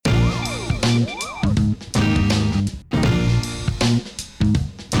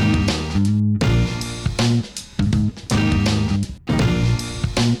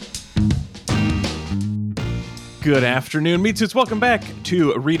Good afternoon, Meat Suits. Welcome back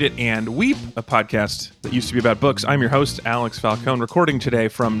to Read It and Weep, a podcast that used to be about books. I'm your host, Alex Falcone, recording today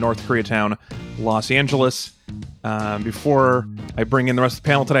from North Koreatown, Los Angeles. Before I bring in the rest of the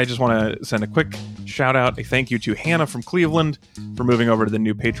panel today, I just want to send a quick shout out, a thank you to Hannah from Cleveland for moving over to the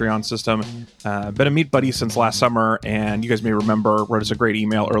new Patreon system. Been a Meat Buddy since last summer, and you guys may remember wrote us a great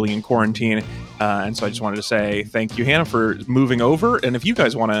email early in quarantine. And so I just wanted to say thank you, Hannah, for moving over. And if you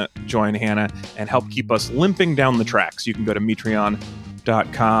guys want to join Hannah and help keep us limping down the tracks, you can go to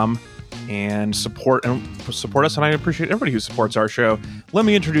Metreon.com and support us. And I appreciate everybody who supports our show. Let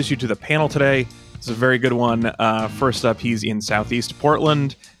me introduce you to the panel today. It's a very good one. First up, he's in Southeast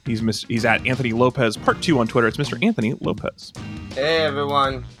Portland. He's at Anthony Lopez Part 2 on Twitter. It's Mr. Anthony Lopez. Hey,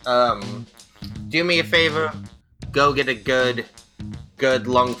 everyone. Do me a favor. Go get a good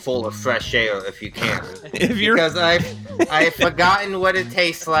lungful of fresh air if you can. Because I've forgotten what it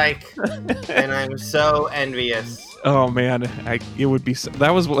tastes like, and I'm so envious. Oh man, it would be.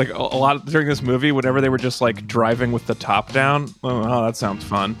 That was like a lot during this movie. Whenever they were just like driving with the top down. Oh, that sounds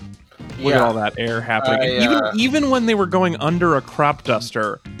fun. Look at all that air happening. Even when they were going under a crop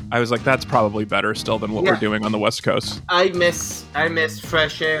duster, I was like, that's probably better still than what we're doing on the West Coast. I miss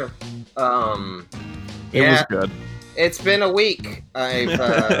fresh air. It was good. It's been a week.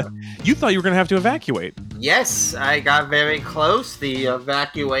 You thought you were going to have to evacuate. Yes, I got very close. The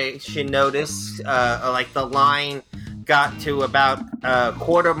evacuation notice, the line got to about a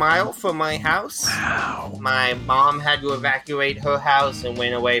quarter mile from my house. Wow. My mom had to evacuate her house and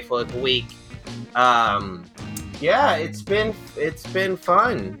went away for like a week. Yeah, it's been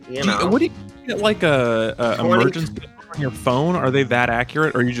fun. What do you get, like a emergency on your phone? Are they that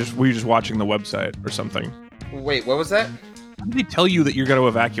accurate, or were you just watching the website or something? Wait, what was that? How do they tell you that you're going to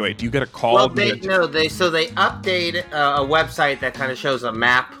evacuate? Do you get a call? Well, they update a website that kind of shows a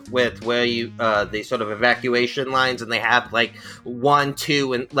map with where the sort of evacuation lines, and they have like 1,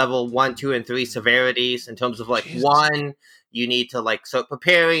 2, and level 1, 2, and 3 severities in terms of like Jesus. 1, you need to start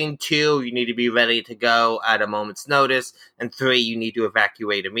preparing. 2, you need to be ready to go at a moment's notice, and 3, you need to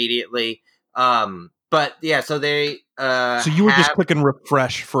evacuate immediately. But yeah, so they. So you were just clicking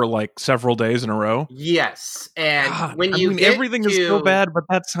refresh for like several days in a row? Yes, and God, everything is so bad, but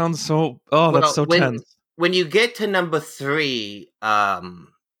that sounds so. Oh, that's so tense. When you get to number 3, the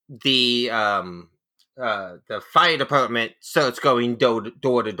fire department starts going door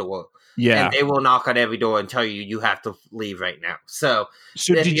to door. Yeah, and they will knock on every door and tell you have to leave right now. So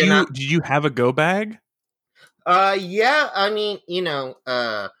did you have a go bag? Yeah, I mean,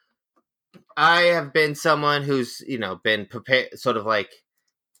 I have been someone who's, been prepared, sort of like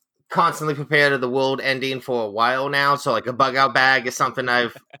constantly prepared of the world ending for a while now. So like a bug out bag is something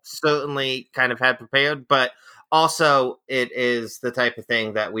I've certainly kind of had prepared, but also it is the type of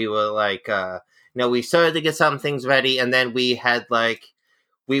thing that we were like, we started to get some things ready, and then we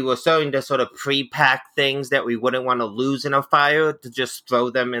were starting to sort of pre-pack things that we wouldn't want to lose in a fire to just throw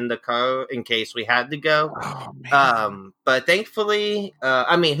them in the car in case we had to go. Oh, man. But thankfully,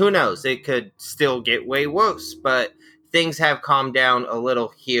 who knows? It could still get way worse, but things have calmed down a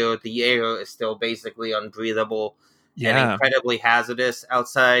little here. The air is still basically unbreathable and incredibly hazardous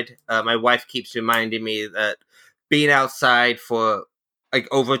outside. My wife keeps reminding me that being outside for like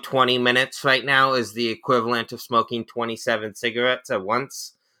over 20 minutes right now is the equivalent of smoking 27 cigarettes at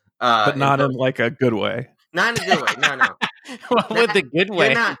once. But not in like a good way. Not in a good way. No. What would the good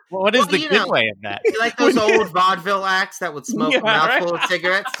way? What is the good way of that? Like those old vaudeville acts that would smoke a mouthful of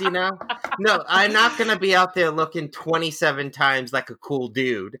cigarettes, No, I'm not going to be out there looking 27 times like a cool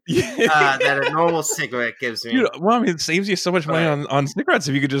dude that a normal cigarette gives me. Dude, well, it saves you so much money on cigarettes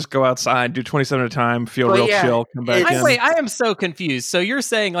if you could just go outside, do 27 at a time, feel chill, come back in. Wait, I am so confused. So you're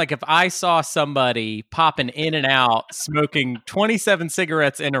saying like if I saw somebody popping in and out smoking 27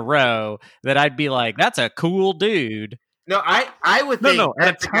 cigarettes in a row, that I'd be like, that's a cool dude. No, I would think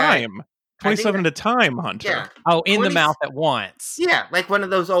at a time. 27 at a time, Hunter. Yeah. Oh, in the mouth at once. Yeah, like one of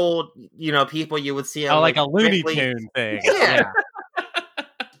those old, people you would see on like a Looney Tune thing. Yeah.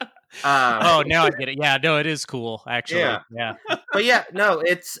 Now I get it. Yeah, no, it is cool, actually. Yeah. But yeah, no,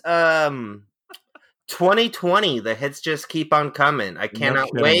 it's 2020. The hits just keep on coming. I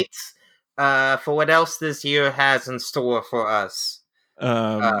cannot wait for what else this year has in store for us.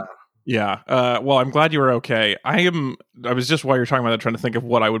 Well, I'm glad you were okay. I was just, while you're talking about that, trying to think of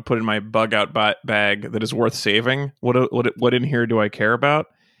what I would put in my bug out bag that is worth saving. What in here do I care about?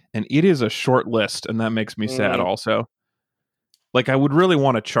 And it is a short list, and that makes me sad also. Like, I would really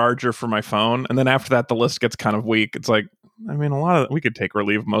want a charger for my phone, and then after that, the list gets kind of weak. It's like, I mean, we could take or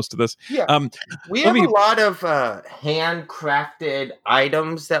leave most of this. Yeah. We have a lot of handcrafted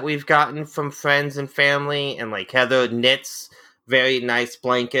items that we've gotten from friends and family, and like Heather knits very nice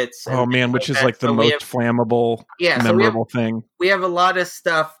blankets. Oh man, which is like the most flammable, memorable thing. We have a lot of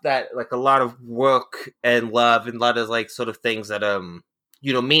stuff that like a lot of work and love and a lot of like sort of things that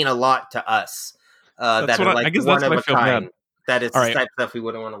mean a lot to us. That are like one of a kind. That is the type of stuff we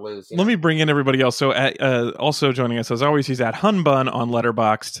wouldn't want to lose. Let me bring in everybody else. So, also joining us as always, he's at Hunbun on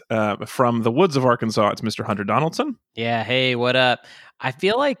Letterboxd from the woods of Arkansas. It's Mr. Hunter Donaldson. Yeah, hey, what up? I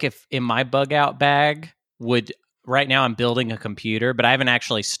feel like if in my bug out bag right now I'm building a computer, but I haven't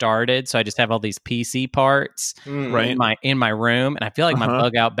actually started, so I just have all these PC parts in my room, and I feel like my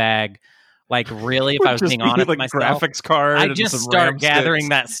bug out bag. Like, really, if I was being honest with myself, graphics card, I'd just start gathering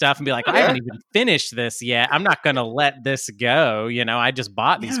that stuff and be like, I haven't even finished this yet. I'm not going to let this go. I just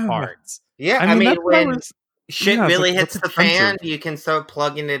bought these parts. Yeah, I mean when shit really hits the fan, you can start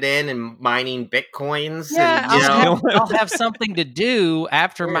plugging it in and mining Bitcoins. Yeah, I'll have something to do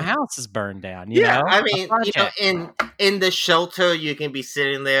after my house is burned down. You know? I mean, in the shelter, you can be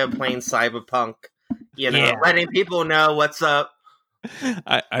sitting there playing Cyberpunk, letting people know what's up.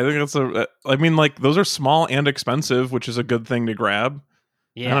 I think that's I mean, like, those are small and expensive, which is a good thing to grab.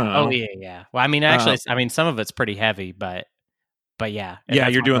 Yeah. Oh, yeah. Well, I mean, actually, some of it's pretty heavy, but yeah. Yeah,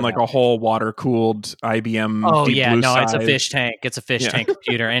 you're doing like a whole water-cooled IBM. Oh, Deep Blue size. It's a fish tank. It's a fish tank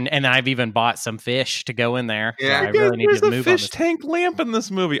computer, and I've even bought some fish to go in there. Yeah, so I really need to move on fish tank lamp in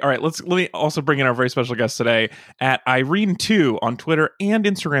this movie. All right, let me also bring in our very special guest today at Irene2 on Twitter and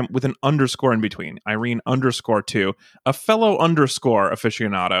Instagram with an underscore in between. Irene_2, a fellow underscore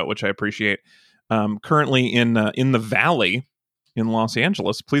aficionado, which I appreciate. Currently in the Valley in Los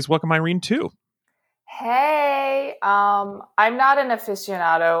Angeles. Please welcome Irene2. Hey, I'm not an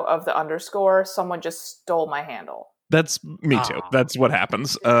aficionado of the underscore. Someone just stole my handle. That's me too. That's what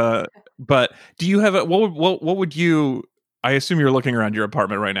happens. But do you have what would you? I assume you're looking around your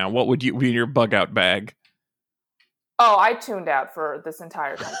apartment right now. What would you be in your bug out bag? Oh, I tuned out for this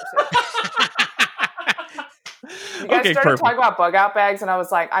entire conversation. You guys started talking about bug out bags, and I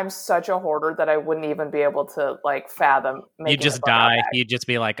was like, I'm such a hoarder that I wouldn't even be able to like fathom making You just die. You'd just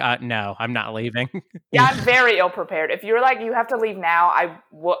be like, no, I'm not leaving. Yeah, I'm very ill prepared. If you're like, you have to leave now,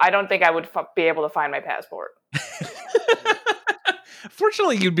 I don't think I would be able to find my passport.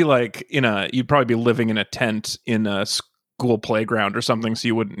 Fortunately, you'd be like you'd probably be living in a tent in a school playground or something, so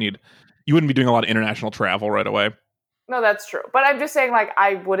you wouldn't be doing a lot of international travel right away. No, that's true. But I'm just saying, like,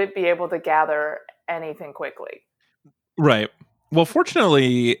 I wouldn't be able to gather anything quickly. Right. Well,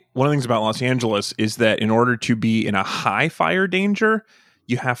 fortunately, one of the things about Los Angeles is that in order to be in a high fire danger,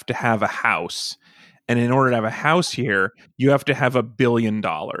 you have to have a house. And in order to have a house here, you have to have $1 billion.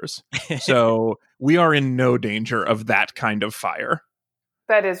 So we are in no danger of that kind of fire.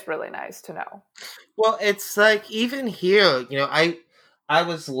 That is really nice to know. Well, it's like, even here, I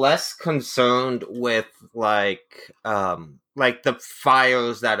was less concerned with like the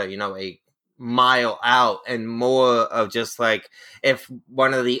fires that are, a mile out, and more of just like if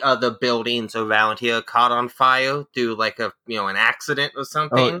one of the other buildings around here caught on fire through like an accident or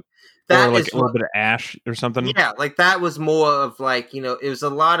something. That or like is a little bit of ash or something. Yeah, like that was more of like, it was a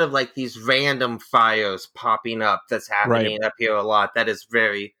lot of like these random fires popping up that's happening up here a lot. That is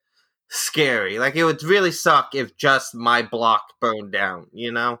very scary. Like, it would really suck if just my block burned down,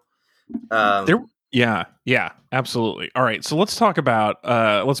 Yeah, absolutely. All right, so let's talk about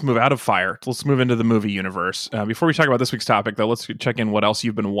let's move out of fire. Let's move into the movie universe. Before we talk about this week's topic, though, let's check in what else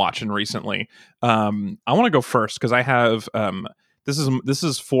you've been watching recently. I want to go first because I have this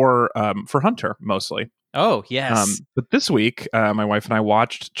is for Hunter mostly. Oh, yes. But this week, my wife and I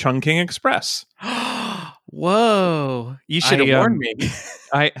watched Chungking Express. Whoa! You should have warned me.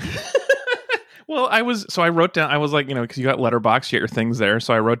 Well, I wrote down, I was like, because you got Letterboxd, you got your things there.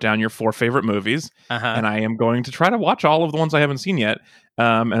 So I wrote down your 4 favorite movies, and I am going to try to watch all of the ones I haven't seen yet.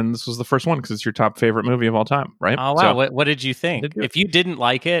 And this was the first one because it's your top favorite movie of all time, right? Oh, wow. So, what did you think? If you didn't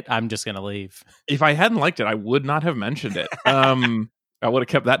like it, I'm just going to leave. If I hadn't liked it, I would not have mentioned it. I would have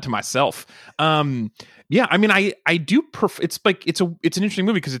kept that to myself. Yeah, I mean, I do prefer, it's an interesting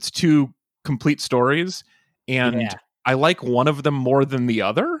movie because it's 2 complete stories, and I like one of them more than the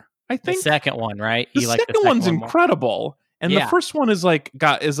other. I think the second one, right? The second one's incredible, and the first one is like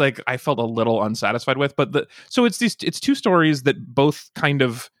I felt a little unsatisfied with. But so it's 2 stories that both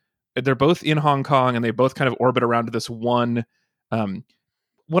they're both in Hong Kong, and they both kind of orbit around this one,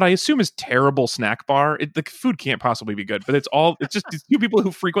 what I assume is terrible snack bar. The food can't possibly be good, but it's just these 2 people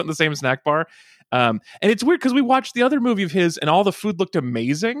who frequent the same snack bar, And it's weird because we watched the other movie of his and all the food looked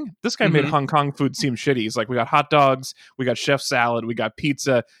amazing. This guy made Hong Kong food seem shitty. He's like, we got hot dogs, we got chef salad, we got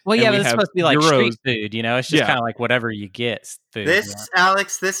pizza. Well, yeah, but it's supposed to be like gyros. street food, you know? It's just kind of like whatever you get food.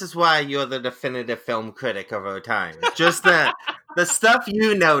 Alex, this is why you're the definitive film critic of our time. Just the stuff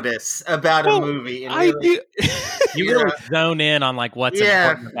you notice about a movie. And you really zone in on like what's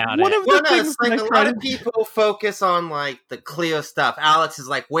important about it. A lot of people focus on like the clear stuff. Alex is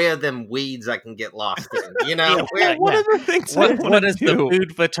like, where are them weeds I can get lost in? You know, one of the things. What does the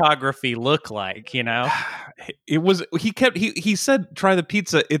food photography look like? You know, he said, try the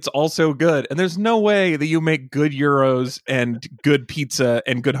pizza. It's also good, and there's no way that you make good gyros and good pizza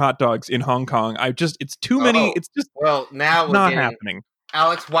and good hot dogs in Hong Kong. It's too many. It's just now we're not happening.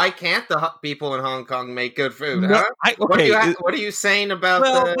 Alex, why can't the people in Hong Kong make good food? No, huh? What are you saying about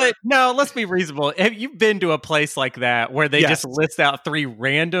but no, let's be reasonable. Have you been to a place like that where they just list out 3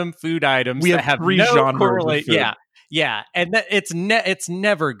 random food items that have 3 no genres correlate? of food. Yeah, and it's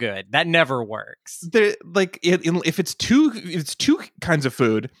never good. That never works. If it's two kinds of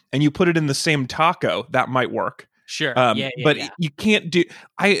food and you put it in the same taco, that might work. Sure. But you can't do.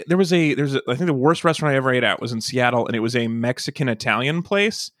 I think the worst restaurant I ever ate at was in Seattle, and it was a Mexican Italian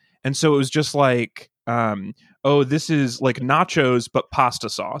place, and so it was just like, this is like nachos but pasta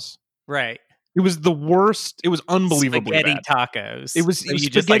sauce. Right. It was the worst. It was unbelievably spaghetti bad. tacos. It was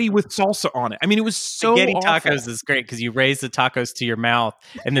spaghetti with salsa on it. I mean, it was so spaghetti awful. Tacos is great because you raise the tacos to your mouth,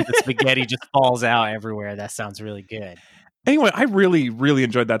 and then the spaghetti just falls out everywhere. That sounds really good. Anyway, I really, really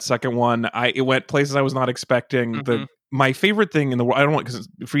enjoyed that second one. It went places I was not expecting. My favorite thing in the world, I don't want, because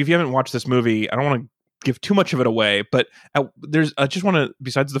if you haven't watched this movie, I don't want to give too much of it away, but I just want to,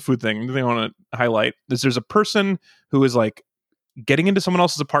 besides the food thing, the thing I want to highlight is there's a person who is like getting into someone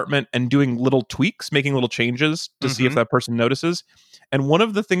else's apartment and doing little tweaks, making little changes to see if that person notices. And one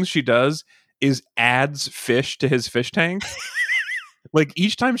of the things she does is adds fish to his fish tank. Like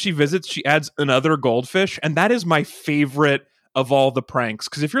each time she visits, she adds another goldfish, and that is my favorite of all the pranks.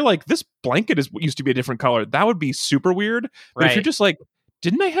 Because if you're like, this blanket used to be a different color, that would be super weird. But if you're just like,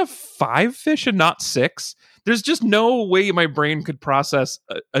 didn't I have 5 fish and not 6? There's just no way my brain could process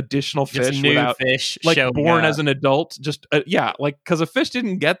additional fish without fish like born as an adult. Just because a fish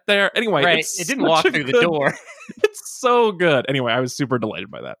didn't get there anyway. It didn't walk through the door. It's so good. Anyway, I was super delighted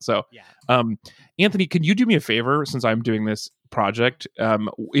by that. So, Anthony, can you do me a favor since I'm doing this project?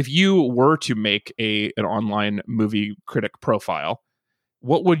 If you were to make an online movie critic profile,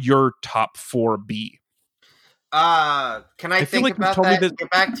 what would your top 4 be? Can I think about that and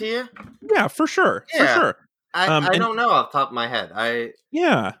get back to you? Yeah, for sure. For sure. I don't know off the top of my head.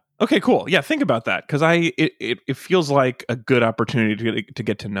 Yeah. Okay, cool. Yeah, think about that because it feels like a good opportunity to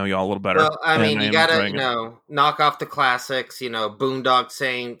get to know you all a little better. Well, I mean, you gotta knock off the classics. Boondock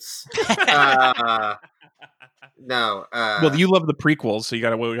Saints. No. Well, you love the prequels, so you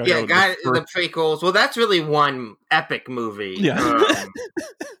gotta go. The prequels. Well, that's really one epic movie. Yeah.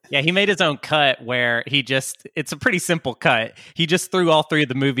 Yeah, he made his own cut where it's a pretty simple cut. He just threw all 3 of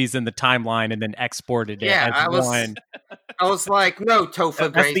the movies in the timeline and then exported it as one. I was like, no,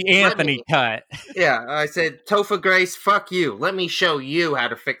 Topher Grace. That's the Anthony cut. Yeah, I said, Topher Grace, fuck you. Let me show you how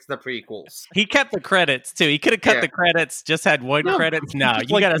to fix the prequels. He kept the credits, too. He could have cut the credits, just had one credits. No,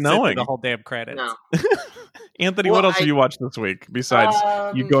 you got to sit through the whole damn credits. No. Anthony, what else have you watched this week besides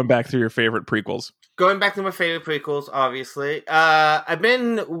you going back through your favorite prequels? Going back to my favorite prequels, obviously. I've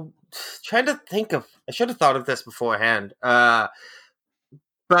been trying to think of... I should have thought of this beforehand.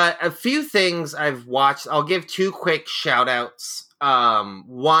 But a few things I've watched. I'll give 2 quick shout-outs.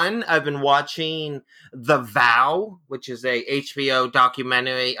 One, I've been watching The Vow, which is a HBO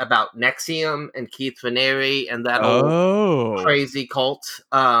documentary about NXIVM and Keith Raniere and that old crazy cult.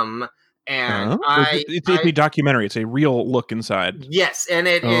 It's a documentary. It's a real look inside. Yes, and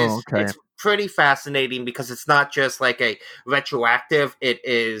it is. Okay. It's pretty fascinating because it's not just like a retroactive. It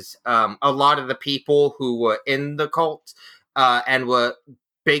is a lot of the people who were in the cult and were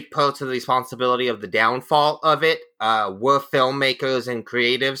big parts of the responsibility of the downfall of it were filmmakers and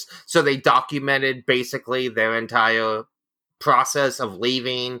creatives. So they documented basically their entire process of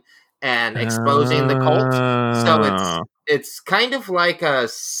leaving and exposing the cult. So it's kind of like a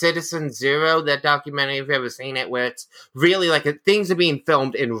Citizen Zero, that documentary, if you've ever seen it, where it's really like things are being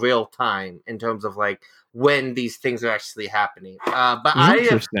filmed in real time in terms of like when these things are actually happening. But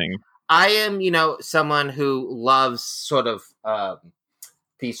interesting. I am, someone who loves sort of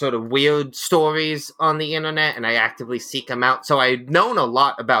these sort of weird stories on the internet, and I actively seek them out. So I'd known a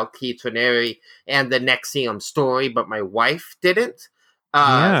lot about Keith Raniere and the NXIVM story, but my wife didn't.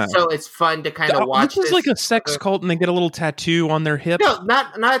 So it's fun to kind of watch this. This is like a sex cult, and they get a little tattoo on their hip. No,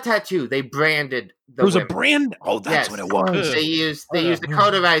 not a tattoo. They branded the. It was women. A brand. Oh, that's what it was. They used the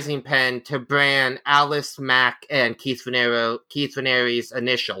cauterizing pen to brand Alice Mack and Keith Raniere's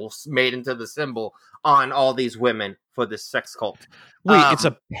initials made into the symbol on all these women for this sex cult. Wait, it's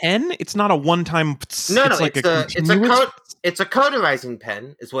a pen? It's not a one-time. No, it's a cauterizing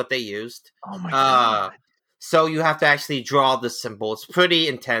pen is what they used. Oh my god. So you have to actually draw the symbol. It's pretty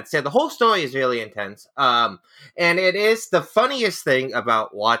intense. Yeah, the whole story is really intense. And it is the funniest thing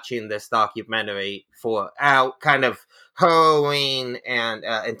about watching this documentary for how kind of harrowing and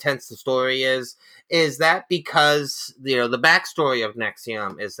intense the story is that because, the backstory of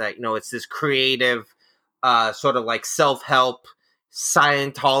NXIVM is that, it's this creative sort of like self-help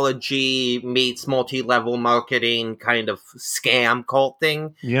Scientology meets multi-level marketing kind of scam cult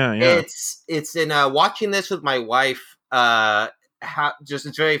thing. Yeah. It's in watching this with my wife.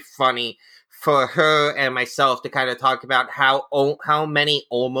 It's very funny for her and myself to kind of talk about how many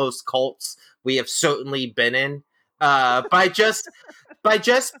almost cults we have certainly been in by just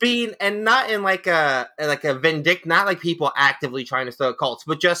being, and not in like a not like people actively trying to start cults,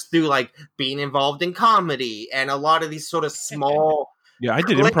 but just through like being involved in comedy and a lot of these sort of small. Yeah, I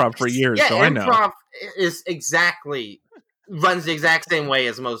did improv for years, so I know. Improv runs the exact same way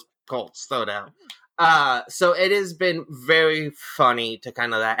as most cults, throw down. So it has been very funny to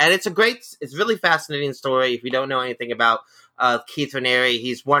kind of that, and it's really fascinating story. If you don't know anything about Keith Raniere,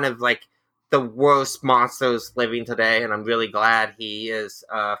 he's one of like the worst monsters living today, and I'm really glad he is,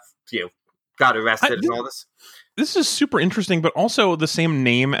 got arrested and all this. This is super interesting, but also the same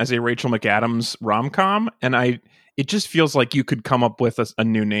name as a Rachel McAdams rom-com, and it just feels like you could come up with a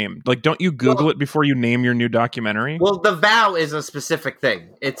new name. Like, don't you Google it before you name your new documentary? Well, The Vow is a specific thing.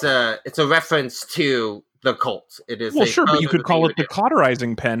 It's a reference to the cult. It is. Well, sure, but you could call it the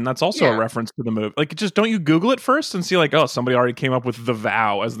cauterizing pen. That's also a reference to the movie. Like, don't you Google it first and see like, oh, somebody already came up with The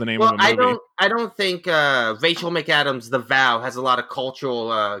Vow as the name of the movie? I don't think Rachel McAdams' The Vow has a lot of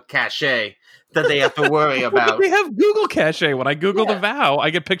cultural cachet that they have to worry about. They have Google cachet. When I Google The Vow, I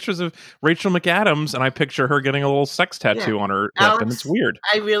get pictures of Rachel McAdams, and I picture her getting a little sex tattoo on her hip, and it's weird.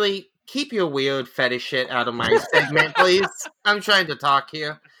 I really keep your weird fetish shit out of my segment, please. I'm trying to talk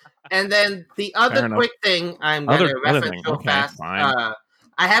here. And then the other quick thing I'm going to reference real fast. I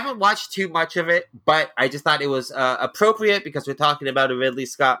haven't watched too much of it, but I just thought it was appropriate because we're talking about a Ridley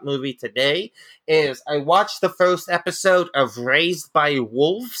Scott movie today. I watched the first episode of Raised by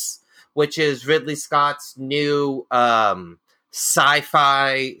Wolves, which is Ridley Scott's new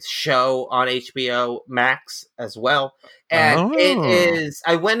sci-fi show on HBO Max as well. And it is,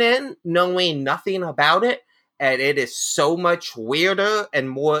 I went in knowing nothing about it, and it is so much weirder and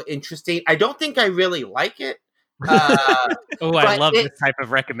more interesting. I don't think I really like it. I love this type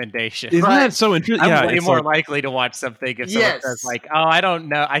of recommendation. Isn't that so interesting? I'm way more likely to watch something if someone says like, "Oh, I don't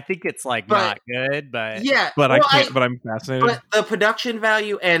know. I think it's like not good," but but I can't. But I'm fascinated. But the production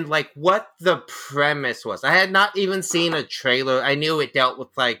value and like what the premise was, I had not even seen a trailer. I knew it dealt with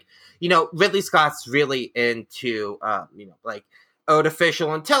like, Ridley Scott's really into like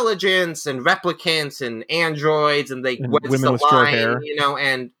artificial intelligence and replicants and androids and women with short hair,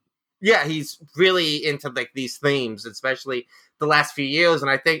 and. Yeah, he's really into like these themes, especially the last few years.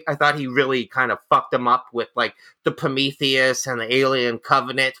 And I thought he really kind of fucked them up with like the Prometheus and the Alien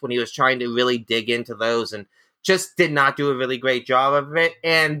Covenant when he was trying to really dig into those, and just did not do a really great job of it.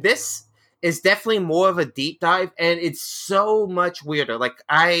 And this is definitely more of a deep dive, and it's so much weirder. Like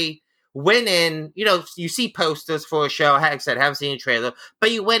I went in, you see posters for a show. Like I said, I haven't seen a trailer, but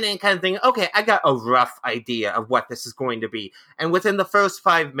you went in kind of thinking, okay, I got a rough idea of what this is going to be. And within the first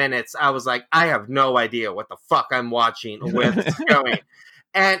 5 minutes, I was like, I have no idea what the fuck I'm watching or where this is going.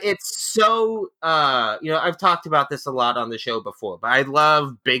 And it's so, I've talked about this a lot on the show before, but I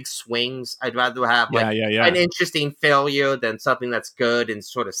love big swings. I'd rather have an interesting failure than something that's good and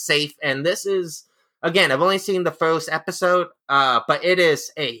sort of safe. And this is, again, I've only seen the first episode, but it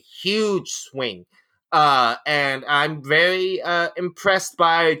is a huge swing. And I'm very impressed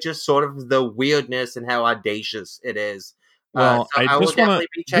by just sort of the weirdness and how audacious it is. Well, I just want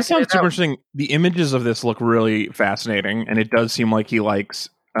to. This sounds super interesting. The images of this look really fascinating, and it does seem like he likes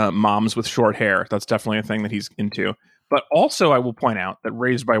moms with short hair. That's definitely a thing that he's into. But also, I will point out that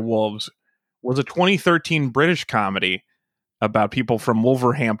Raised by Wolves was a 2013 British comedy about people from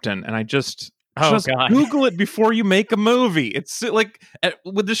Wolverhampton, and I just Google it before you make a movie. It's like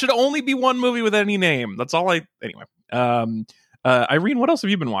there should only be one movie with any name. That's all anyway. Irene, what else have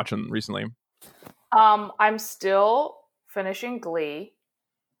you been watching recently? I'm still finishing Glee.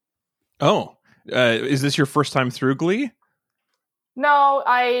 Oh, is this your first time through Glee? No,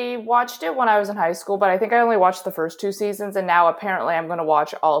 I watched it when I was in high school, but I think I only watched the first 2 seasons, and now apparently I'm going to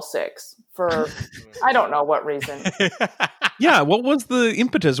watch all 6 for I don't know what reason. Yeah, what was the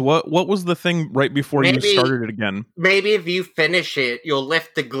impetus? What was the thing right before you started it again? Maybe if you finish it, you'll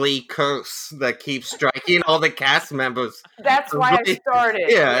lift the Glee curse that keeps striking all the cast members. That's why I started.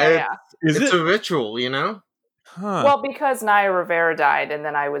 Yeah. It's a ritual, you know? Huh. Well, because Naya Rivera died, and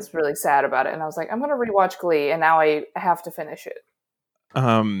then I was really sad about it, and I was like, I'm going to rewatch Glee, and now I have to finish it.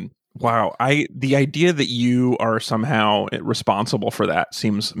 Wow. The idea that you are somehow responsible for that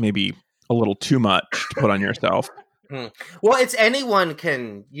seems maybe a little too much to put on yourself. Well, it's anyone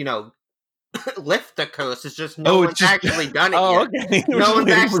can, lift the curse. It's just no one's actually done it yet. Okay. No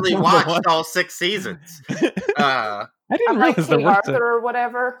one's actually watched all 6 seasons. I didn't realize King Arthur or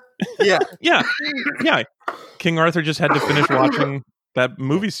whatever. Yeah. Yeah. King Arthur just had to finish watching that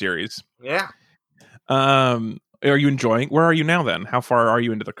movie series. Yeah. Are you enjoying? Where are you now then? How far are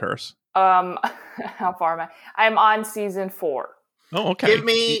you into the curse? How far am I? I'm on season 4. Oh, okay. Give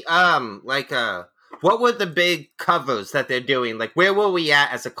me what were the big covers that they're doing? Like, where were we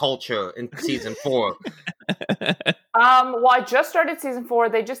at as a culture in season 4? Well, I just started season 4.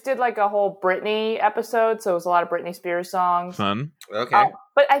 They just did like a whole Britney episode, so it was a lot of Britney Spears songs. Fun. Okay.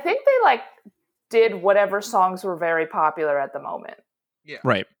 But I think they did whatever songs were very popular at the moment. Yeah.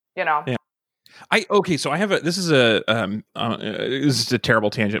 Right. Yeah. So I have this is a terrible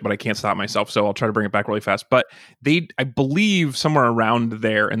tangent, but I can't stop myself, so I'll try to bring it back really fast. But I believe somewhere around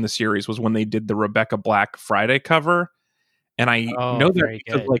there in the series was when they did the Rebecca Black Friday cover, and I know that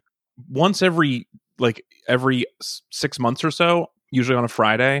because, once every 6 months or so, usually on a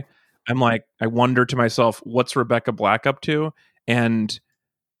Friday, I wonder to myself, what's Rebecca Black up to? And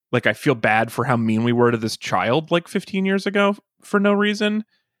I feel bad for how mean we were to this child 15 years ago for no reason.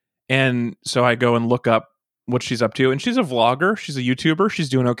 And so I go and look up what she's up to, and she's a vlogger, she's a YouTuber, she's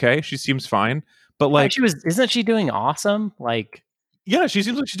doing okay, she seems fine. But isn't she doing awesome? Yeah, she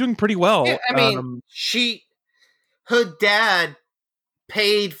seems like she's doing pretty well. Yeah, I mean, her dad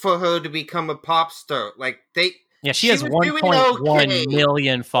paid for her to become a pop star. She has 1.1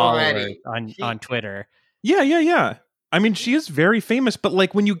 million followers on Twitter. Yeah. I mean, she is very famous,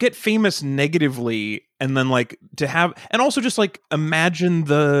 but when you get famous negatively, and then to have, and also just imagine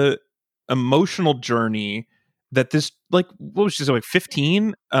the emotional journey that this, what was she,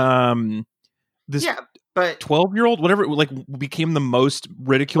 15? This but 12-year-old, whatever, became the most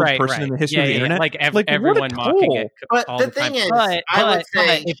ridiculed person in the history of the internet. Everyone mocking it. But all the thing is, I would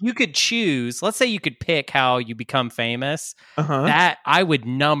say, if you could choose, let's say you could pick how you become famous, that I would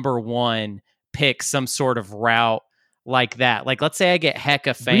number 1 pick some sort of route like that. Let's say I get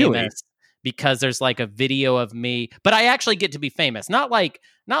hecka famous because there's a video of me, but I actually get to be famous. Not like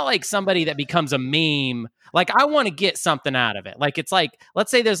somebody that becomes a meme. I want to get something out of it. Let's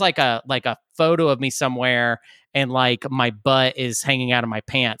say there's a photo of me somewhere, and my butt is hanging out of my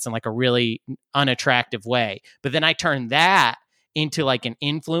pants in a really unattractive way. But then I turn that into an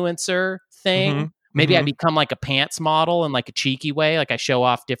influencer thing. Mm-hmm. Maybe I become a pants model in a cheeky way. I show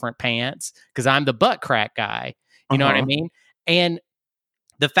off different pants because I'm the butt crack guy. You know what I mean? And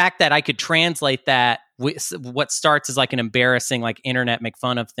the fact that I could translate that, what starts as an embarrassing internet make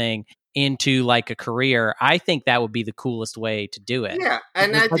fun of thing, into a career, I think that would be the coolest way to do it. Yeah,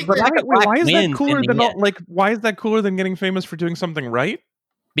 and I think why is that cooler than why is that cooler than getting famous for doing something right?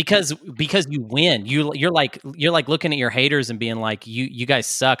 Because you win. You're looking at your haters and being you guys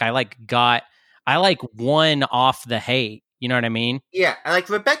suck. I won off the hate. You know what I mean? Yeah,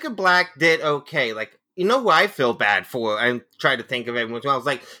 Rebecca Black did okay. You know who I feel bad for? I try to think of everyone. I was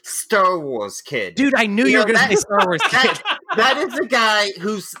Star Wars kid. Dude, I knew you were going to say Star Wars kid. That is a guy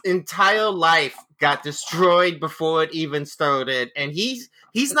whose entire life got destroyed before it even started, and he's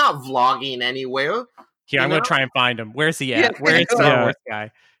not vlogging anywhere. Here, I'm going to try and find him. Where's he at? Where's Star Wars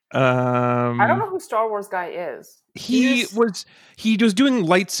guy? I don't know who Star Wars guy is. He was doing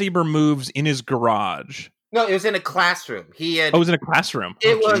lightsaber moves in his garage. No, it was in a classroom. It was in a classroom.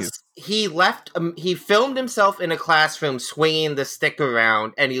 He left. He filmed himself in a classroom swinging the stick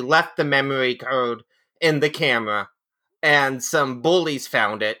around, and he left the memory card in the camera. And some bullies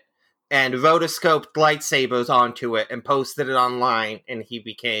found it and rotoscoped lightsabers onto it and posted it online, and he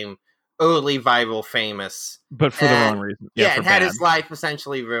became early viral famous, but for the wrong reason. Yeah, and had his life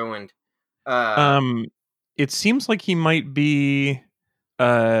essentially ruined. It seems like he might be.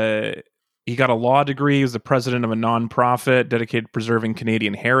 He got a law degree. He was the president of a nonprofit dedicated to preserving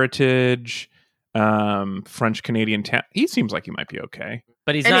Canadian heritage. French-Canadian he seems like he might be okay.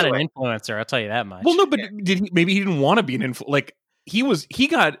 But he's not an influencer, I'll tell you that much. Well, no, but maybe he didn't want to be an influencer. he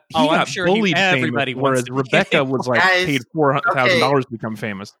got I'm sure bullied everybody famous, wants whereas to be Rebecca was like Guys, paid $400,000 to become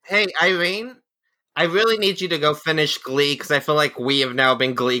famous. Hey, Irene, I really need you to go finish Glee because I feel like we have now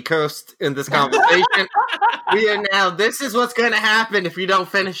been Glee cursed in this conversation. This is what's going to happen if you don't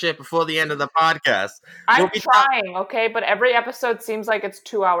finish it before the end of the podcast. I'm trying, okay? But every episode seems like it's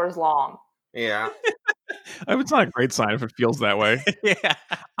 2 hours long. Yeah. It's not a great sign if it feels that way. Yeah.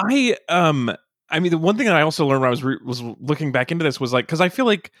 I mean, the one thing that I also learned when I was looking back into this was like, because I feel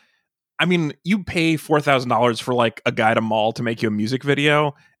like, I mean, you pay $4,000 for like a guy at a mall to make you a music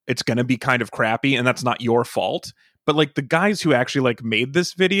video, it's going to be kind of crappy, and that's not your fault. But like the guys who actually like made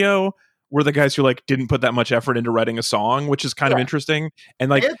this video were the guys who like didn't put that much effort into writing a song, which is kind of interesting. And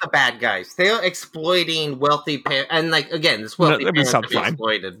like they're the bad guys. They're exploiting wealthy parents, and like again, this wealthy parents are being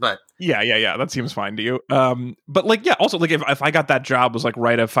exploited. But yeah, that seems fine to you. But like also like if I got that job was like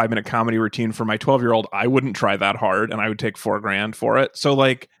write a 5-minute comedy routine for my 12-year-old, I wouldn't try that hard, and I would take $4,000 for it. So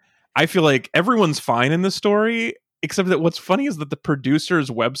like I feel like everyone's fine in this story, except that what's funny is that the producer's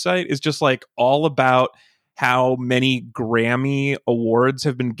website is just like all about how many Grammy awards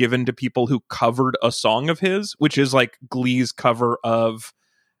have been given to people who covered a song of his, which is like Glee's cover of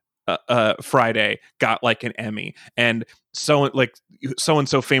Friday got like an Emmy, and so and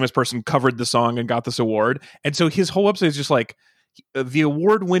so famous person covered the song and got this award. And so his whole website is just like the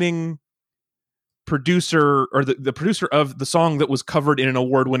award-winning producer, or the producer of the song that was covered in an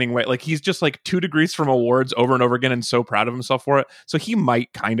award-winning way. Like he's just like 2 degrees from awards over and over again, and so proud of himself for it. So he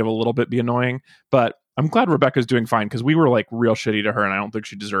might kind of a little bit be annoying, but I'm glad Rebecca's doing fine, because we were like real shitty to her, and I don't think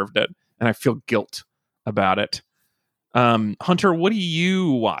she deserved it, and I feel guilt about it. Hunter, what are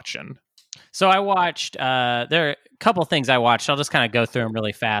you watching? So I watched, there are a couple things I watched. I'll just kind of go through them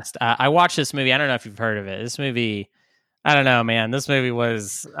really fast. I watched this movie. I don't know if you've heard of it. This movie, I don't know, man. This movie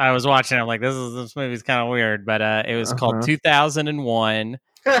I was watching it, I'm like, this movie's kind of weird, but it was called 2001,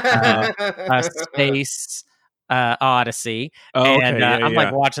 Space Odyssey. And I'm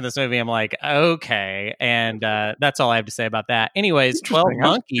like watching this movie, I'm like, okay. And that's all I have to say about that. Anyways, 12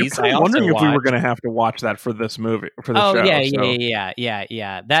 Monkeys. I was wondering if we were going to have to watch that for this movie, for the show.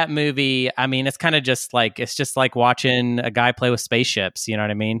 Yeah. That movie, I mean, it's kind of just like, it's just like watching a guy play with spaceships. You know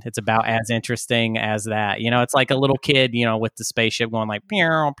what I mean? It's about as interesting as that. You know, it's like a little kid, you know, with the spaceship going like,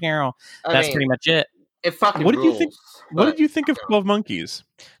 pew, pew. That's pretty much it. It fucking What did rules, you think? What did you think of 12 Monkeys?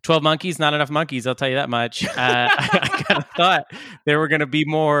 12 Monkeys, not enough monkeys. I'll tell you that much. I kind of thought there were going to be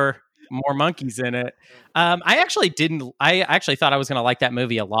more monkeys in it. I actually thought I was going to like that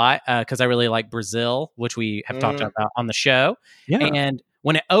movie a lot because I really like Brazil, which we have talked about on the show. Yeah. And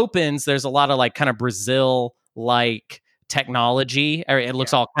when it opens, there's a lot of like kind of Brazil like technology. It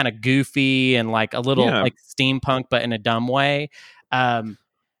looks all kind of goofy and like a little like steampunk, but in a dumb way.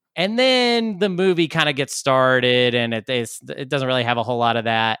 And then the movie kind of gets started, and it doesn't really have a whole lot of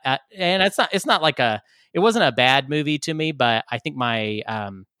that. And it's not like it wasn't a bad movie to me, but I think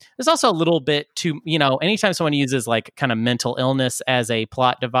there's also a little bit too, you know, anytime someone uses like kind of mental illness as a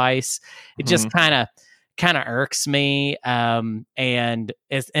plot device, it just kind of irks me. And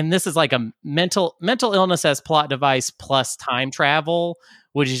this is like a mental illness as plot device plus time travel,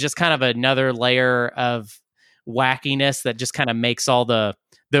 which is just kind of another layer of wackiness that just kind of makes all the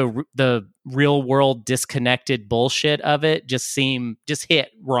real world disconnected bullshit of it just hit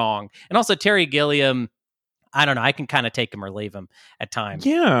wrong. And also Terry Gilliam, I don't know, I can kind of take him or leave him at times.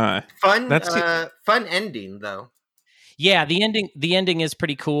 Yeah. Fun ending though. Yeah, the ending is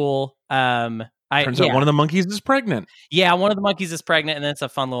pretty cool. Turns out one of the monkeys is pregnant. Yeah, one of the monkeys is pregnant, and then it's a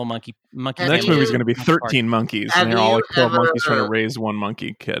fun little monkey. The next movie is going to be 13 monkeys, and they're all like 12 monkeys trying to raise one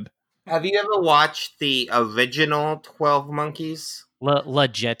monkey kid. Have you ever watched the original 12 Monkeys? La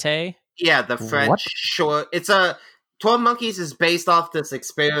Jetée? Yeah, the French short. 12 Monkeys is based off this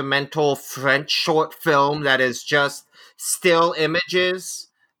experimental French short film that is just still images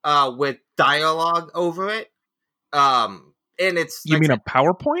with dialogue over it. And it's You mean a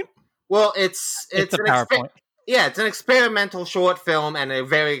PowerPoint? a Well, it's an PowerPoint. it's an experimental short film and a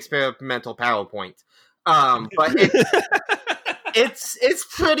very experimental PowerPoint. But it's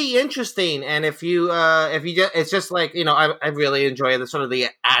pretty interesting, and if you just, it's just like, you know, I really enjoy the sort of the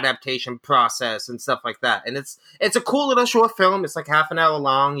adaptation process and stuff like that, and it's a cool little short film. It's like half an hour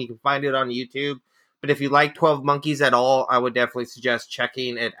long. You can find it on YouTube. But if you like 12 Monkeys at all, I would definitely suggest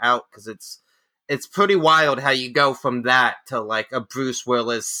checking it out, because it's pretty wild how you go from that to like a Bruce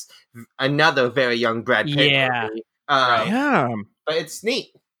Willis, another very young Brad Pitt movie. But it's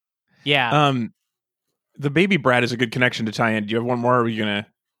neat. Yeah. The baby Brad is a good connection to tie in. Do you have one more, or are you gonna?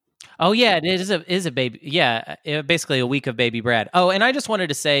 Oh yeah, it is a baby. Yeah, basically a week of baby Brad. Oh, and I just wanted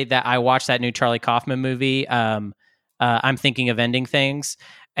to say that I watched that new Charlie Kaufman movie, I'm thinking of ending things,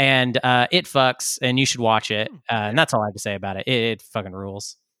 and it fucks, and you should watch it. And that's all I have to say about it. It fucking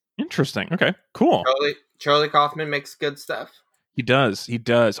rules. Interesting. Okay, cool. Charlie Kaufman makes good stuff. He does.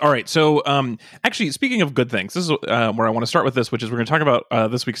 All right. So, actually, speaking of good things, this is where I want to start with this, which is we're going to talk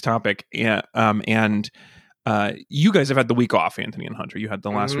about this week's topic. And you guys have had the week off, Anthony and Hunter. You had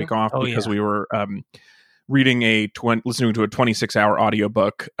the last week off because we were reading listening to a 26-hour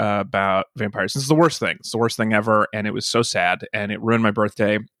audiobook about vampires. This is the worst thing. It's the worst thing ever, and it was so sad, and it ruined my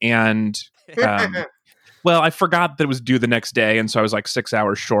birthday. And well, I forgot that it was due the next day, and so I was like 6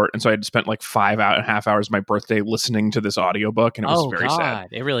 hours short, and so I had spent like 5.5 hours of my birthday listening to this audiobook, and it was very sad.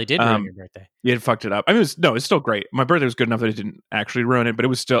 It really did ruin your birthday. It fucked it up. I mean, it's still great. My birthday was good enough that it didn't actually ruin it, but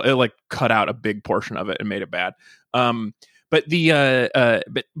it like cut out a big portion of it and made it bad. But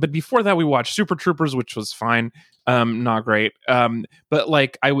before that, we watched Super Troopers, which was fine, not great. But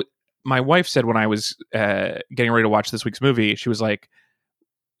like my wife said when I was getting ready to watch this week's movie, she was like,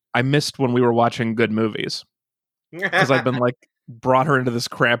 I missed when we were watching good movies because I've been like brought her into this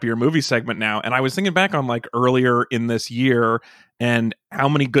crappier movie segment now. And I was thinking back on like earlier in this year and how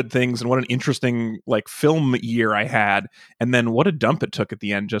many good things and what an interesting like film year I had. And then what a dump it took at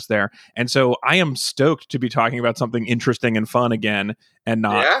the end just there. And so I am stoked to be talking about something interesting and fun again and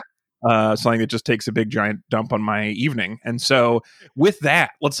not something that just takes a big giant dump on my evening. And so with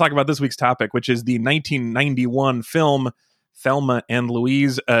that, let's talk about this week's topic, which is the 1991 film Thelma and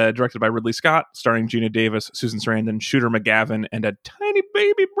Louise, directed by Ridley Scott, starring Gina Davis, Susan Sarandon, Shooter McGavin, and a tiny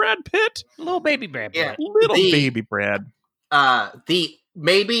baby Brad Pitt. Little baby Brad Pitt. Baby Brad.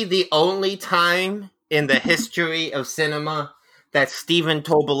 Maybe the only time in the history of cinema that Stephen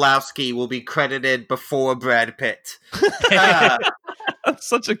Tobolowsky will be credited before Brad Pitt. That's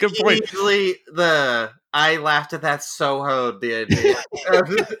such a good point. Usually I laughed at that so hard the idea.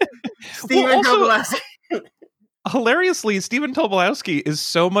 Stephen Tobolowsky. Hilariously, Stephen Tobolowsky is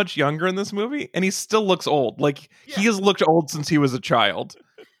so much younger in this movie, and he still looks old. Like, he has looked old since he was a child.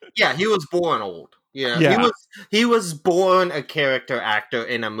 Yeah, he was born old. Yeah. He was born a character actor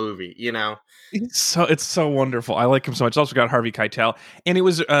in a movie, you know? It's so wonderful. I like him so much. It's also got Harvey Keitel. And it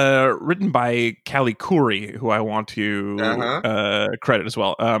was written by Callie Khouri, who I want to credit as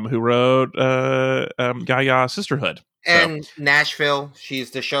well, who wrote Gaia Sisterhood. And Nashville.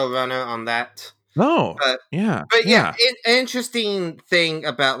 She's the showrunner on that. Oh, But an interesting thing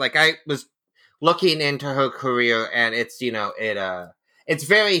about, like, I was looking into her career, and it's, it's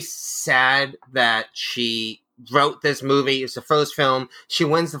very sad that she wrote this movie. It's the first film. She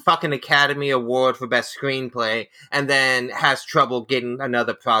wins the fucking Academy Award for Best Screenplay, and then has trouble getting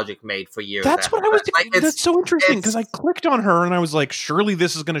another project made for years. That's what I was. Like, that's so interesting because I clicked on her and I was like, surely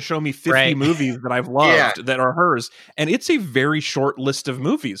this is going to show me 50 movies that I've loved that are hers, and it's a very short list of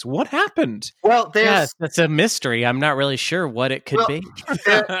movies. What happened? Well, that's a mystery. I'm not really sure what it could be.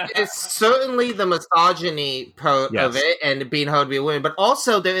 It's certainly the misogyny part of it and being hard to be a woman, but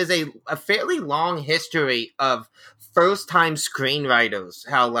also there is a fairly long history of first-time screenwriters,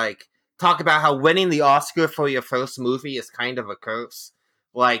 talk about how winning the Oscar for your first movie is kind of a curse.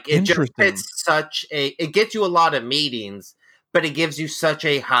 Like, it just it gets you a lot of meetings, but it gives you such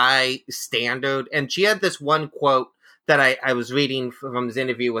a high standard. And she had this one quote that I was reading from this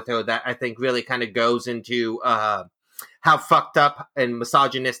interview with her that I think really kind of goes into how fucked up and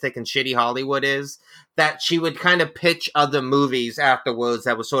misogynistic and shitty Hollywood is, that she would kind of pitch other movies afterwards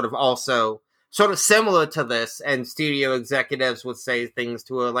that was sort of similar to this, and studio executives would say things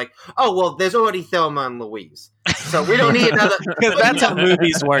to her like, oh, well, there's already Thelma and Louise, so we don't need another. Because that's how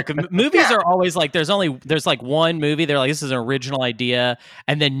movies work. Movies are always like, there's like one movie, they're like, this is an original idea,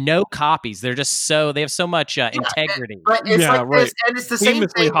 and then no copies. They're just they have so much integrity. But it's this, and it's the same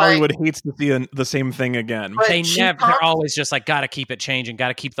thing. Hollywood hates to see the same thing again. They're always just like, gotta keep it changing,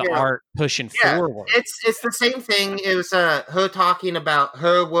 gotta keep the art pushing forward. It's the same thing. It was her talking about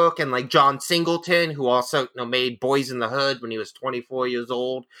her work, and like John Singleton, who also made Boys in the Hood when he was 24 years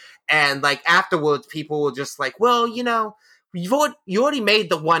old. And like afterwards, people were just like, well, you already made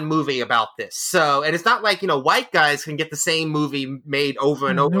the one movie about this. So, and it's not like, white guys can get the same movie made over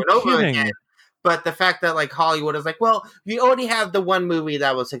and over and over again. But the fact that like Hollywood is like, well, you already have the one movie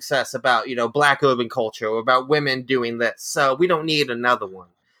that was a success about, black urban culture or about women doing this. So we don't need another one.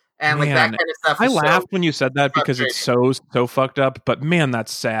 And like that kind of stuff. I laughed when you said that because it's so fucked up, but man,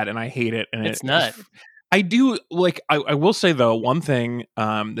 that's sad. And I hate it. And it's nuts. I do I will say though, one thing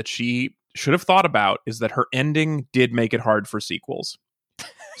that she should have thought about is that her ending did make it hard for sequels.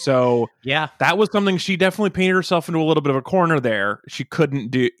 So that was something she definitely painted herself into a little bit of a corner there. She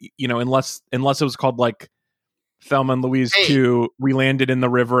couldn't do, unless it was called like Thelma and Louise 2, we landed in the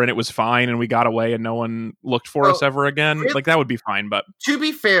river and it was fine and we got away and no one looked for us ever again. Like, that would be fine, but... To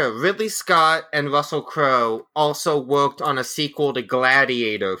be fair, Ridley Scott and Russell Crowe also worked on a sequel to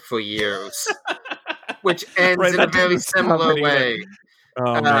Gladiator for years, which ends in a very similar way.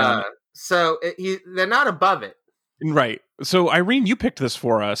 Oh, man. So they're not above it. Right. So, Irene, you picked this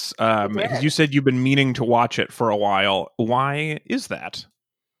for us because you said you've been meaning to watch it for a while. Why is that?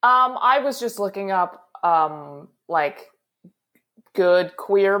 I was just looking up like good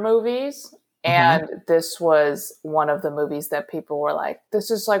queer movies, and this was one of the movies that people were like,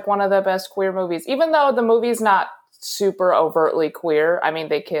 this is like one of the best queer movies, even though the movie's not super overtly queer. I mean,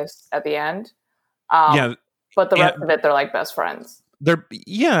 they kiss at the end. But the rest of it, they're like best friends.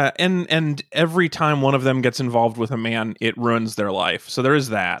 And every time one of them gets involved with a man, it ruins their life. So there is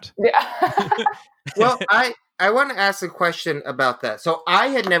that. Yeah. Well, I want to ask a question about that. So I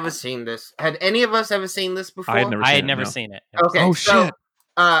had never seen this. Had any of us ever seen this before? I had never seen it. Okay. Oh, so, shit.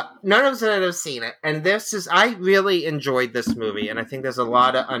 None of us had ever seen it. And I really enjoyed this movie. And I think there's a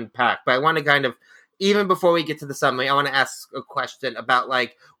lot to unpack. But I want to kind of, even before we get to the summary, I want to ask a question about,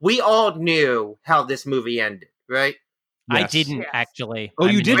 like, we all knew how this movie ended, right? Yes. I didn't actually. Oh,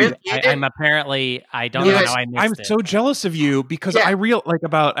 you didn't? I'm apparently. I don't know how I missed I'm it. so jealous of you because I like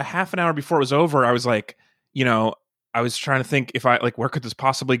about a half an hour before it was over, I was like, I was trying to think if where could this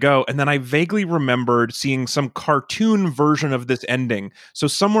possibly go? And then I vaguely remembered seeing some cartoon version of this ending. So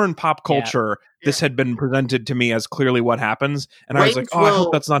somewhere in pop culture, this had been presented to me as clearly what happens. And I was like, I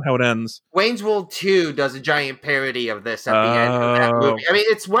hope that's not how it ends. Wayne's World 2 does a giant parody of this at the end of that movie. I mean,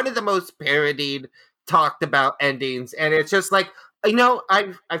 it's one of the most parodied, talked about endings, and it's just like,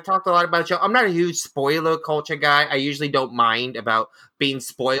 I've talked a lot about the show. I'm not a huge spoiler culture guy. I usually don't mind about being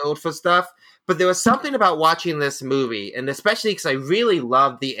spoiled for stuff, but there was something about watching this movie, and especially because I really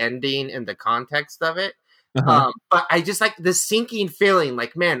loved the ending and the context of it. But I just like the sinking feeling,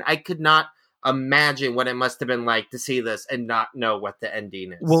 like, man, I could not imagine what it must have been like to see this and not know what the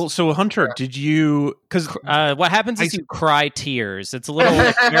ending is. Well, so Hunter, did you? Because what happens is you cry tears. It's a little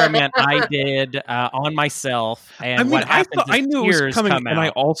experiment I did on myself, and what happens I knew it was coming, and I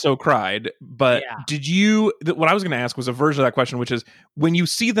also cried. But did you? What I was going to ask was a version of that question, which is when you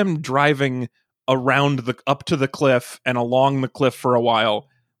see them driving around up to the cliff and along the cliff for a while,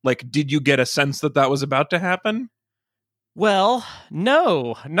 like, did you get a sense that was about to happen? Well,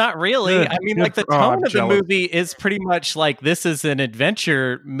 no, not really. Good, I mean, good. like, the tone of the jealous. movie is pretty much like, this is an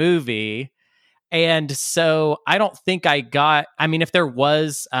adventure movie. And so I don't think I got, I mean, if there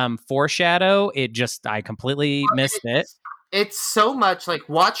was foreshadow, I completely missed it. It's so much like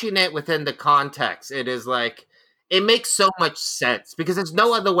watching it within the context. It is like, it makes so much sense because there's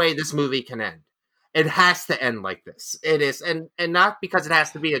no other way this movie can end. It has to end like this. It is, and not because it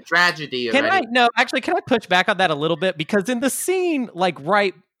has to be a tragedy. Can I push back on that a little bit? Because in the scene,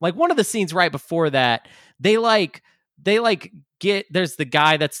 one of the scenes right before that, they there's the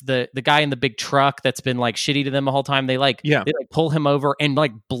guy that's the guy in the big truck that's been like shitty to them the whole time. They pull him over and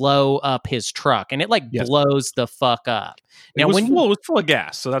like blow up his truck, and it blows the fuck up. Now, it was full of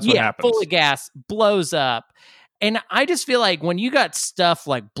gas, so that's what happens. Full of gas, blows up. And I just feel like when you got stuff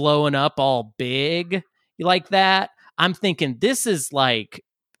like blowing up all big like that, I'm thinking this is like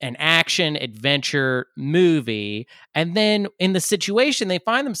an action adventure movie. And then in the situation they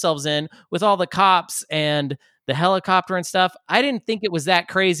find themselves in with all the cops and the helicopter and stuff, I didn't think it was that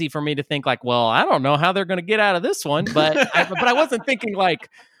crazy for me to think like, well, I don't know how they're going to get out of this one. But I wasn't thinking like,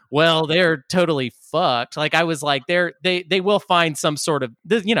 well, they're totally fucked. Like, I was like, they will find some sort of,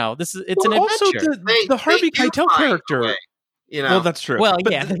 it's an adventure. Also, the Harvey Keitel character, well, that's true. Well,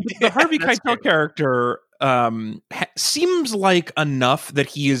 but the Harvey Keitel character seems like enough that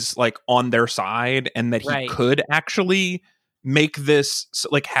he is like on their side and that he could actually make this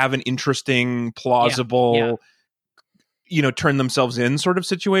like have an interesting, plausible, turn themselves in sort of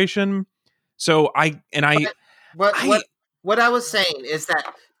situation. So what I was saying is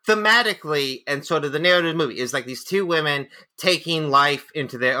that thematically and sort of the narrative of the movie is like these two women taking life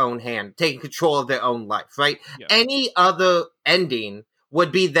into their own hand, taking control of their own life, right? Yeah. Any other ending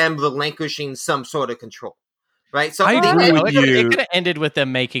would be them relinquishing some sort of control, right? So it could have ended with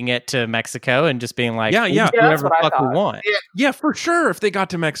them making it to Mexico and just being like, whatever the fuck we want. Yeah, for sure. If they got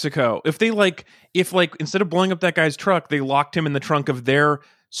to Mexico, if instead of blowing up that guy's truck, they locked him in the trunk of their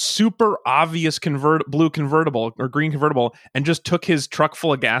super obvious blue convertible or green convertible and just took his truck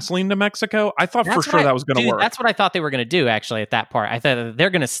full of gasoline to Mexico, I thought that was going to work. That's what I thought they were going to do, actually, at that part. I thought they're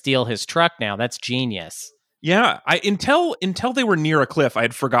going to steal his truck now. That's genius. Yeah, until they were near a cliff, I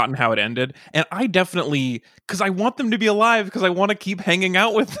had forgotten how it ended. And I definitely, because I want them to be alive, because I want to keep hanging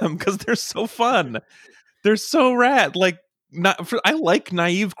out with them, because they're so fun. They're so rad. Like, I like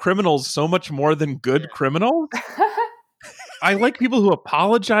naive criminals so much more than good criminals. I like people who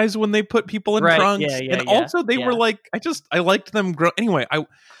apologize when they put people in trunks. And also they were like, I liked them grow. Anyway, I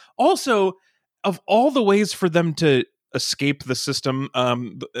also, of all the ways for them to escape the system,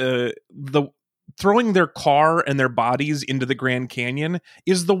 the throwing their car and their bodies into the Grand Canyon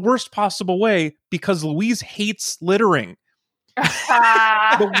is the worst possible way because Louise hates littering.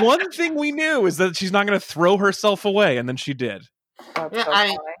 The one thing we knew is that she's not going to throw herself away, and then she did.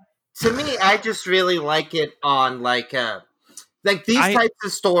 To me, I just really like it on like these types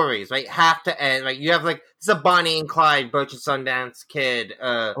of stories, right? Have to end. Like you have like it's a Bonnie and Clyde, Birch and Sundance Kid.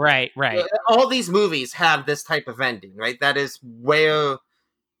 Right. All these movies have this type of ending, right? That is where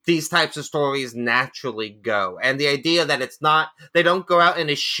these types of stories naturally go. And the idea that they don't go out in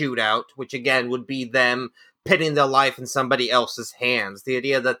a shootout, which again would be them pitting their life in somebody else's hands. The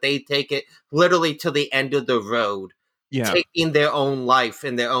idea that they take it literally to the end of the road, taking their own life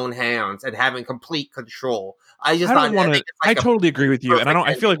in their own hands and having complete control. I totally agree with you, and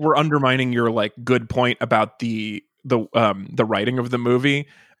I feel like we're undermining your like good point about the writing of the movie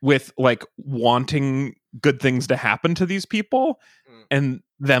with like wanting good things to happen to these people and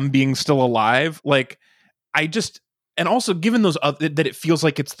them being still alive. Like and also given those that it feels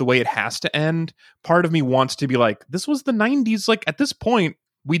like it's the way it has to end. Part of me wants to be like, this was the 90s. Like at this point,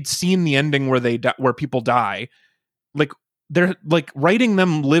 we'd seen the ending where people die. Like they're like writing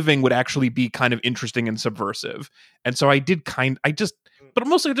them living would actually be kind of interesting and subversive. And so but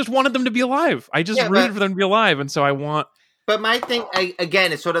mostly I just wanted them to be alive. I just rooted for them to be alive. And so I want. But my thing,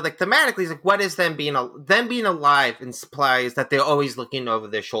 again, is sort of like thematically, is like, what is them being alive implies that they're always looking over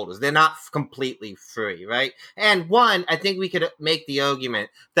their shoulders. They're not completely free, right? And one, I think we could make the argument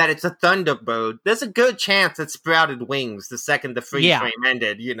that it's a Thunderbird. There's a good chance it sprouted wings the second the free frame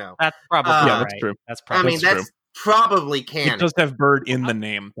ended, you know. That's probably that's true. That's probably true. Probably can. It does have bird in the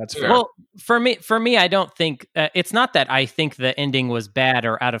name. That's fair. Well, for me, I don't think it's not that I think the ending was bad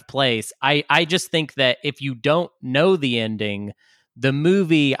or out of place. I just think that if you don't know the ending, the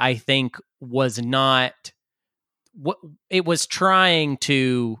movie I think was not what it was trying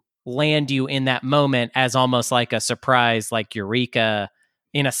to land you in that moment as almost like a surprise, like Eureka,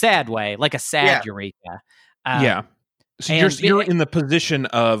 in a sad way, like a sad Eureka. So you're in the position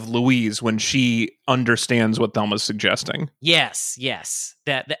of Louise when she understands what Thelma's suggesting. Yes.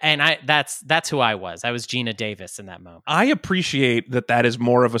 That's who I was. I was Gina Davis in that moment. I appreciate that is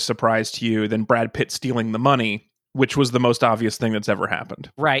more of a surprise to you than Brad Pitt stealing the money, which was the most obvious thing that's ever happened.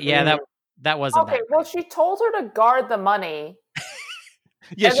 Right? Yeah, that wasn't. Okay, well, she told her to guard the money.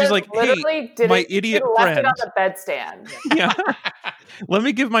 Yeah, she's like, hey, my idiot friend. Left it on the bedstand. Yeah. Let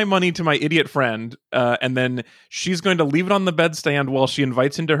me give my money to my idiot friend, and then she's going to leave it on the bedstand while she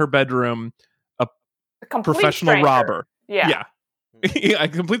invites into her bedroom a professional stranger. Robber. Yeah. A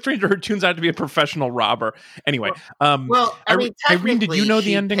complete stranger who turns out to be a professional robber. Anyway, Irene, did you know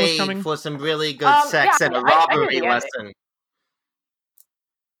the ending was coming? For some really good sex and a robbery lesson.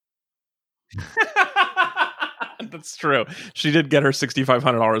 That's true. She did get her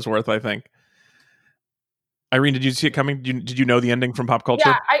 $6,500 worth, I think. Irene, did you see it coming? Did you know the ending from pop culture?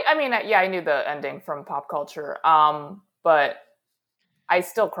 Yeah, I knew the ending from pop culture. But I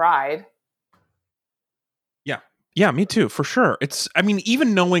still cried. Yeah, me too, for sure.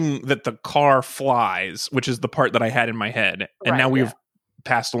 Even knowing that the car flies, which is the part that I had in my head, and now we've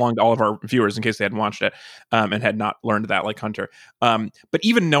passed along to all of our viewers in case they hadn't watched it and had not learned that, like Hunter. But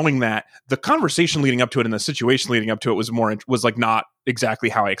even knowing that, the conversation leading up to it and the situation leading up to it was like not exactly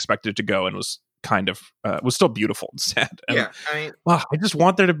how I expected it to go, and was kind of was still beautiful and sad. And, I just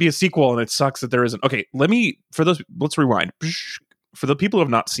want there to be a sequel, and it sucks that there isn't. Okay, let's rewind. For the people who have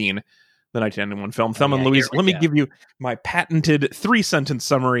not seen the 1991 film, Thelma and Louise, let me give you my patented 3-sentence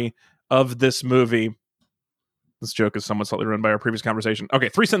summary of this movie. This joke is somewhat slightly ruined by our previous conversation. Okay,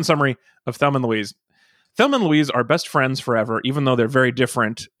 3-sentence summary of Thelma and Louise. Thelma and Louise are best friends forever, even though they're very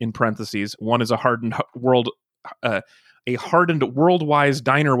different, in parentheses. One is a hardened world-wise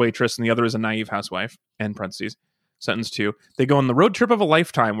diner waitress, and the other is a naive housewife, end parentheses. Sentence 2. They go on the road trip of a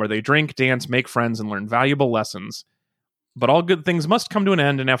lifetime where they drink, dance, make friends, and learn valuable lessons. But all good things must come to an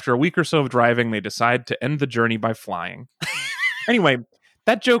end, and after a week or so of driving, they decide to end the journey by flying. Anyway,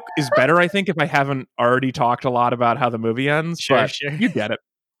 that joke is better, I think, if I haven't already talked a lot about how the movie ends. Sure. You get it.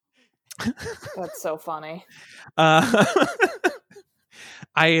 That's so funny.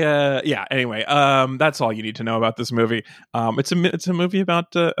 Anyway, that's all you need to know about this movie. It's a movie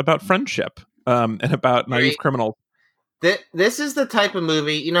about friendship and about naive criminals. This is the type of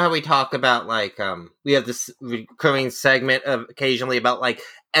movie, you know how we talk about, like, we have this recurring segment of occasionally about, like,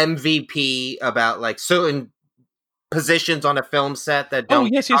 MVP about like certain positions on a film set that don't. Oh,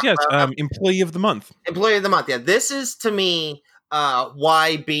 yes. Employee of the month. Employee of the month. Yeah, this is to me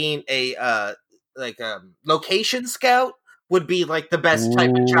why being a location scout would be like the best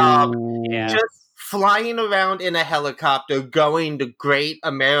type of job. Yeah. Just flying around in a helicopter, going to great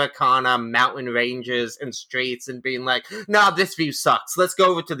Americana mountain ranges and streets and being like, nah, this view sucks. Let's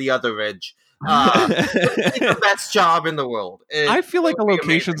go over to the other ridge. It's the best job in the world. I feel like a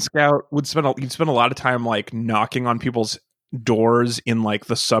location scout would spend a lot of time like knocking on people's doors in like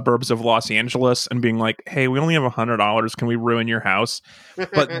the suburbs of Los Angeles and being like, hey, we only have $100. Can we ruin your house?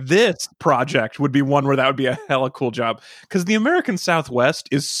 But this project would be one where that would be a hella cool job because the American Southwest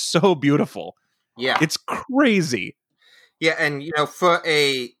is so beautiful. Yeah. It's crazy. Yeah. And, for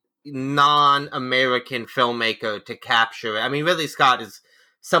a non-American filmmaker to capture it, I mean, Ridley Scott is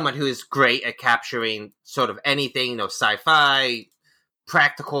someone who is great at capturing sort of anything, sci-fi,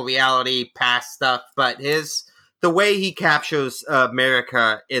 practical reality, past stuff, but the way he captures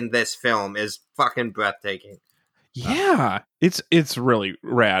America in this film is fucking breathtaking. Yeah, it's really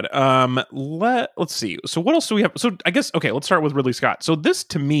rad. Let's see. So what else do we have? So I guess let's start with Ridley Scott. So this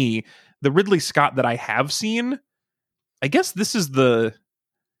to me, the Ridley Scott that I have seen, I guess is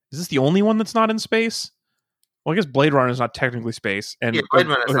this the only one that's not in space? Well, I guess Blade Runner is not technically space, and Blade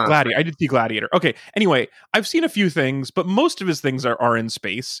Runner is not Gladiator. I did see Gladiator. Okay. Anyway, I've seen a few things, but most of his things are in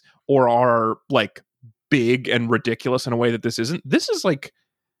space or are like big and ridiculous in a way that this isn't. This is like,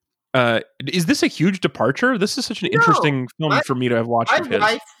 is this a huge departure? This is such an interesting film for me to have watched. My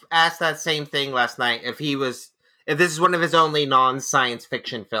wife asked that same thing last night if this is one of his only non-science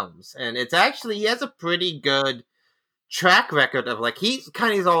fiction films, and it's actually he has a pretty good track record of like he's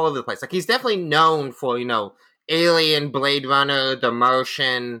all over the place. Like he's definitely known for Alien, Blade Runner, The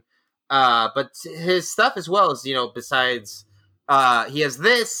Martian, but his stuff as well is besides. He has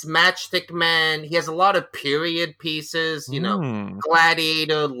this, Matchstick Men. He has a lot of period pieces,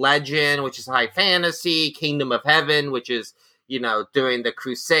 Gladiator, Legend, which is high fantasy, Kingdom of Heaven, which is, during the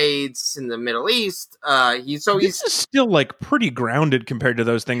Crusades in the Middle East. This is still like pretty grounded compared to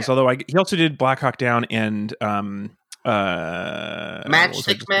those things. Although he also did Black Hawk Down and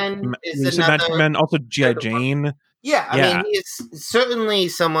Matchstick Men is another. Matchstick Men, also G.I. Jane. Yeah, I mean, he is certainly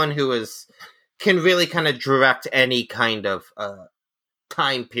someone who can really kind of direct any kind of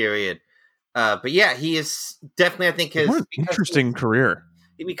time period. But yeah, he is definitely, I think, what an interesting career.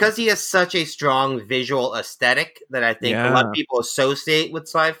 Because he has such a strong visual aesthetic that I think a lot of people associate with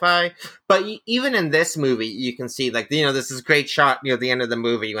sci-fi. But even in this movie, you can see, like, this is a great shot near the end of the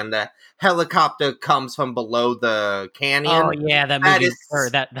movie when the helicopter comes from below the canyon. Oh, yeah, that movie,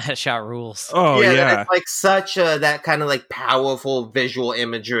 that shot rules. Oh, yeah. It's like such that kind of, like, powerful visual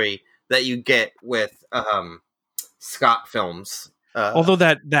imagery that you get with Scott films. Although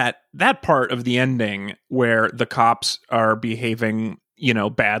that part of the ending where the cops are behaving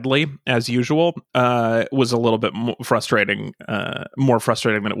badly as usual was a little bit more frustrating than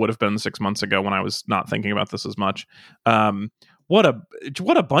it would have been 6 months ago when I was not thinking about this as much. What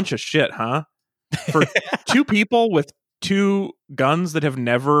a bunch of shit, huh? For two people with two guns that have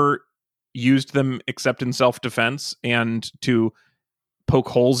never used them except in self-defense and to poke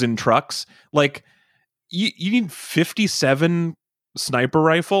holes in trucks. Like you need 57 sniper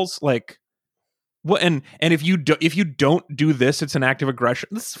rifles. Like what? And if you don't do this, it's an act of aggression.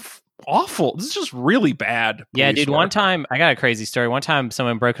 This is awful. This is just really bad. Yeah, dude. Work. One time, I got a crazy story. One time,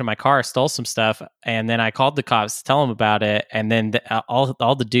 someone broke into my car, stole some stuff, and then I called the cops to tell them about it. And then all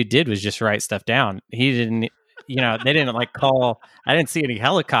the dude did was just write stuff down. He didn't. They didn't like call. I didn't see any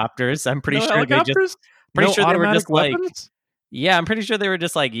helicopters. I'm pretty sure they just. Pretty sure they were just weapons? Like. Yeah, I'm pretty sure they were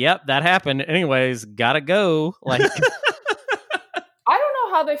just like, "Yep, that happened." Anyways, gotta go. Like. I don't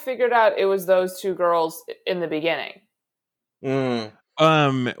know how they figured out it was those two girls in the beginning.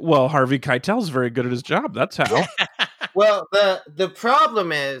 Well, Harvey Keitel's very good at his job. That's how. Well, the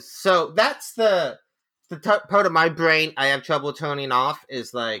problem is, so that's the part of my brain I have trouble turning off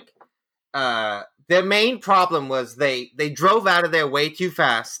is like, their main problem was they drove out of there way too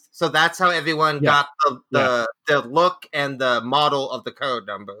fast. So that's how everyone got the look and the model of the code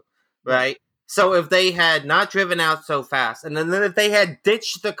number, right? So if they had not driven out so fast, and then if they had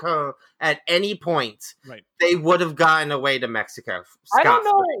ditched the car at any point, they would have gotten away to Mexico. I don't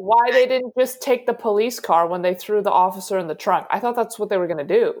know why they didn't just take the police car when they threw the officer in the trunk. I thought that's what they were going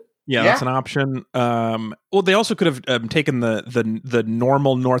to do. Yeah, that's an option. Well, they also could have taken the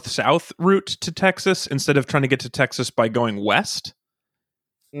normal north-south route to Texas instead of trying to get to Texas by going west.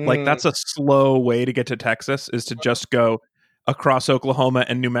 Like, that's a slow way to get to Texas, is to just go... across Oklahoma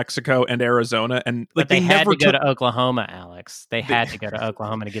and New Mexico and Arizona, and like but they had never to go to Oklahoma, Alex. They had to go to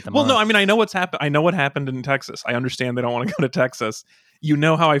Oklahoma to get the well, money. no, I mean, I know what's happened. I know what happened in Texas. I understand they don't want to go to Texas. You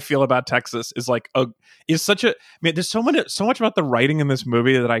know how I feel about Texas is like is such a man. There's so much about the writing in this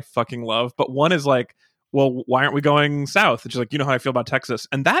movie that I fucking love. But one is like, well, why aren't we going south? It's just like, you know how I feel about Texas,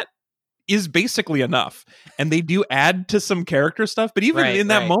 and that is basically enough. And they do add to some character stuff, but even in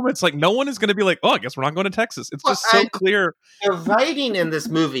that moment, it's like no one is going to be like, oh, I guess we're not going to Texas. It's just so clear. The writing in this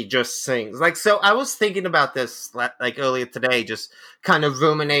movie just sings. Like, so I was thinking about this like earlier today, just kind of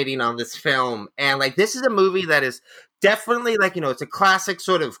ruminating on this film, and like this is a movie that is definitely like, you know, it's a classic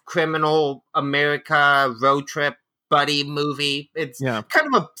sort of criminal America road trip buddy movie. It's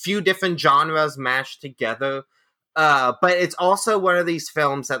kind of a few different genres mashed together. But it's also one of these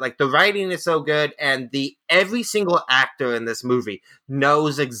films that like the writing is so good, and every single actor in this movie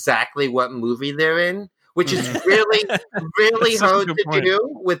knows exactly what movie they're in, which is really, really hard to do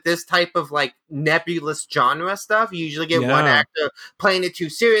with this type of like nebulous genre stuff. You usually get one actor playing it too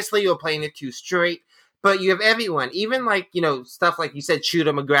seriously or playing it too straight. But you have everyone, even like, you know, stuff like you said,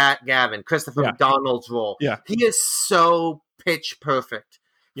 Shooter McGavin, Christopher McDonald's role. Yeah. He is so pitch perfect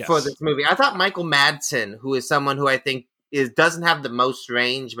for this movie. I thought Michael Madsen, who is someone who I think doesn't have the most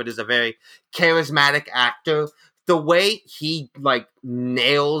range, but is a very charismatic actor, the way he like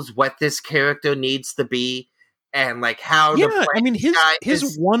nails what this character needs to be and like how to play. I mean,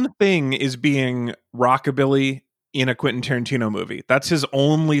 his one thing is being rockabilly in a Quentin Tarantino movie. That's his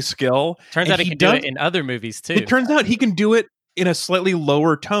only skill. Turns out he can do it in other movies too. It turns out he can do it in a slightly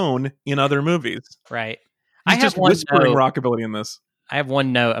lower tone in other movies. Right. He's just whispering rockabilly in this. I have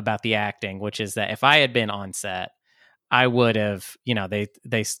one note about the acting, which is that if I had been on set, I would have, you know, they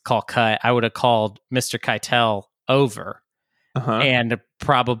call cut. I would have called Mr. Keitel over and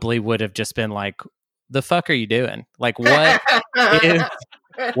probably would have just been like, the fuck are you doing? Like, what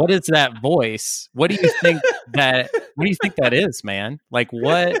is that voice? What do you think that is, man? Like,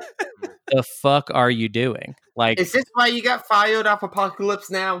 what the fuck are you doing? Like, is this why you got fired off Apocalypse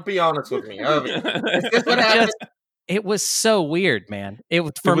Now? Be honest with me. Is this what happened? It was so weird, man. It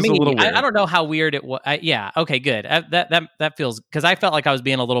was for me. I don't know how weird it was. Yeah. Okay. Good. That feels, because I felt like I was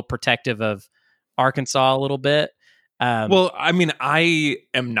being a little protective of Arkansas a little bit. Well, I mean, I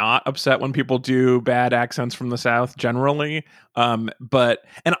am not upset when people do bad accents from the South generally. But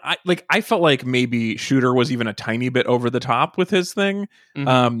I felt like maybe Shooter was even a tiny bit over the top with his thing.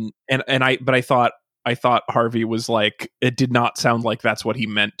 Mm-hmm. I thought Harvey was like, it did not sound like that's what he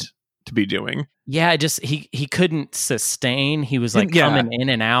meant to be doing. Yeah, just he couldn't sustain. He was like coming in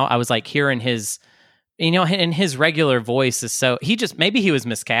and out. I was like hearing his, you know, and his regular voice is so, maybe he was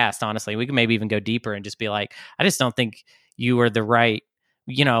miscast, honestly. We could maybe even go deeper and just be like, I just don't think you were the right,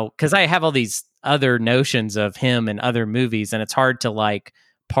 you know, because I have all these other notions of him in other movies, and it's hard to like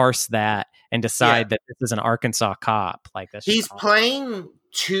parse that and decide that this is an Arkansas cop. Like this, he's playing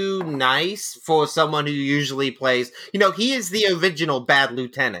too nice for someone who usually plays, you know, he is the original bad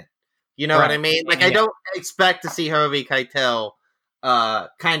lieutenant. You know what I mean? Like, I don't expect to see Harvey Keitel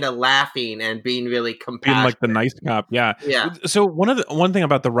kind of laughing and being really compassionate. Being like the nice cop, yeah. So one thing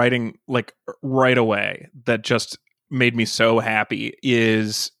about the writing, like right away, that just made me so happy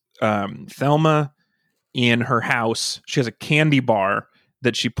is Thelma in her house. She has a candy bar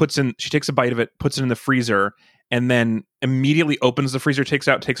that she takes a bite of it, puts it in the freezer, and then immediately opens the freezer, takes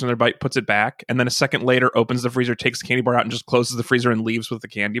another bite, puts it back, and then a second later opens the freezer, takes the candy bar out, and just closes the freezer and leaves with the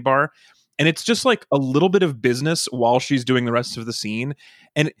candy bar. And it's just like a little bit of business while she's doing the rest of the scene.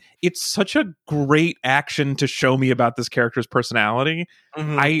 And it's such a great action to show me about this character's personality.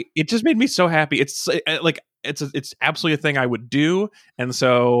 Mm-hmm. It just made me so happy. It's like, it's absolutely a thing I would do. And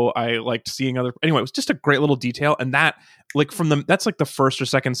so I liked seeing anyway, it was just a great little detail. And that, like, that's like the first or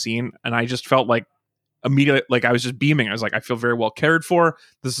second scene. And I just felt like immediately, like I was just beaming. I was like, I feel very well cared for.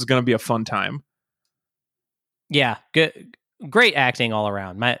 This is going to be a fun time. Yeah. Good. Great acting all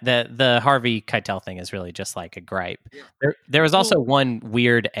around. The Harvey Keitel thing is really just like a gripe. There was also one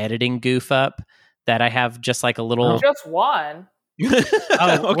weird editing goof up that I have just like a little. Just one.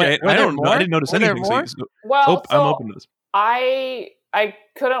 Okay, I didn't notice anything. Well, I'm open to this. I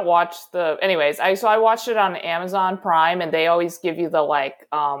couldn't watch anyways. I watched it on Amazon Prime, and they always give you the like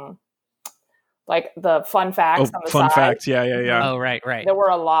the fun facts on the fun side. Facts, yeah. Oh, right. There were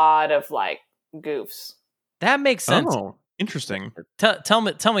a lot of like goofs. That makes sense. Oh, interesting. Tell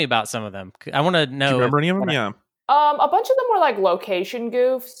me about some of them. I want to know. Do you remember any of them? Yeah. A bunch of them were like location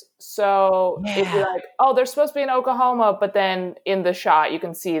goofs. So it'd be like, oh, they're supposed to be in Oklahoma, but then in the shot you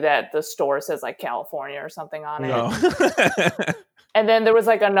can see that the store says like California or something on it. And then there was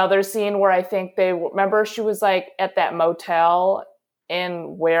like another scene where I think remember she was like at that motel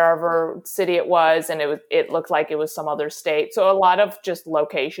in wherever city it was, and it looked like it was some other state. So a lot of just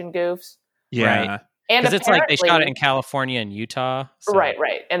location goofs. Yeah. Right. Because it's like they shot it in California and Utah. So. Right.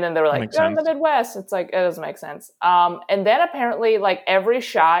 And then they were like, they're in the Midwest. It's like, it doesn't make sense. And then apparently like every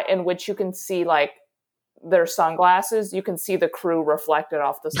shot in which you can see like their sunglasses, you can see the crew reflected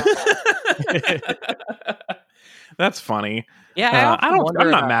off the sunglasses. That's funny. Yeah, I'm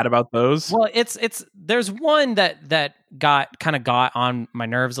not mad about those. Well, there's one that got on my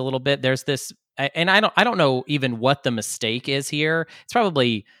nerves a little bit. There's this, and I don't know even what the mistake is here. It's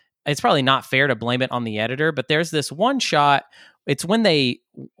probably not fair to blame it on the editor, but there's this one shot. It's when they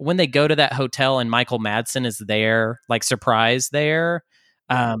go to that hotel and Michael Madsen is there, like surprised there,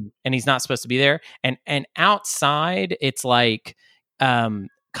 and he's not supposed to be there. And outside, it's like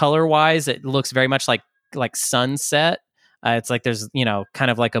color wise, it looks very much like sunset. It's like there's kind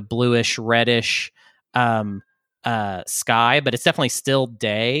of like a bluish reddish sky, but it's definitely still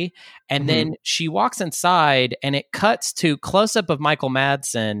day. And then she walks inside and it cuts to close up of Michael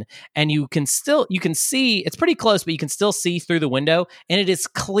Madsen, and you can see it's pretty close, but you can still see through the window, and it is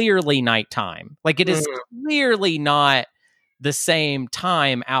clearly nighttime. Like it is clearly not the same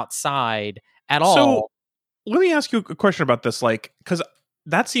time outside at all. So let me ask you a question about this, like, because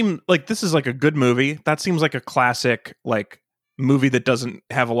that seemed like this is like a good movie. That seems like a classic like movie that doesn't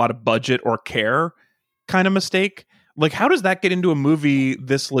have a lot of budget or care kind of mistake. Like, how does that get into a movie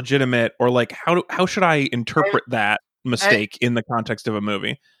this legitimate, or like how should I interpret that mistake in the context of a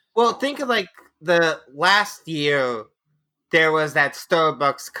movie? Well, think of like the last year there was that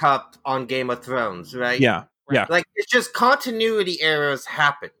Starbucks cup on Game of Thrones, right? Yeah. Like it's just continuity errors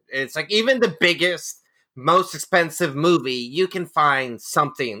happen. It's like even the biggest, most expensive movie, you can find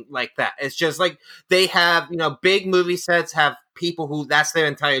something like that. It's just like they have, big movie sets have people who that's their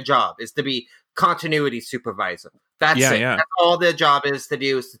entire job is to be continuity supervisor. That's it. Yeah. That's all their job is to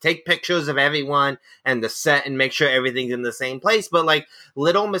do, is to take pictures of everyone and the set and make sure everything's in the same place. But like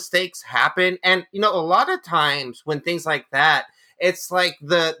little mistakes happen. And, a lot of times when things like that, it's like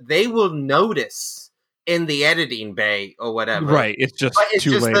they will notice in the editing bay or whatever. Right. It's just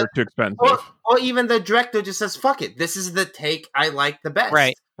too late or too expensive. Or even the director just says, fuck it. This is the take I like the best.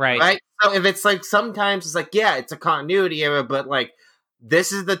 Right. So if it's like, sometimes it's like, yeah, it's a continuity error, but like,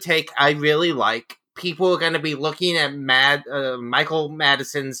 this is the take I really like. People are going to be looking at Michael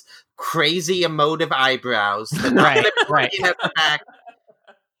Madison's crazy emotive eyebrows. They're not going to be looking at the back.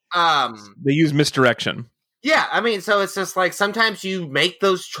 They use misdirection. Yeah, I mean, so it's just like sometimes you make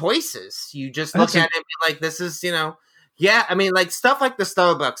those choices. You just look at it and be like, this is, yeah, I mean, like stuff like the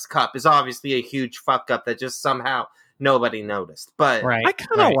Starbucks cup is obviously a huge fuck up that just somehow nobody noticed. But I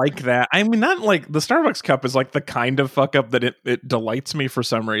kind of like that. I mean, not like the Starbucks cup is like the kind of fuck up that it delights me for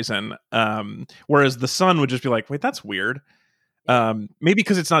some reason. Whereas the sun would just be like, wait, that's weird. Maybe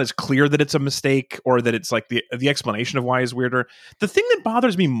because it's not as clear that it's a mistake, or that it's like the explanation of why is weirder. The thing that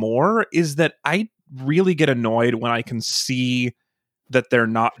bothers me more is that I really get annoyed when I can see that they're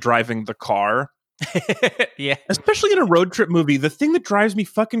not driving the car. Yeah. Especially in a road trip movie, the thing that drives me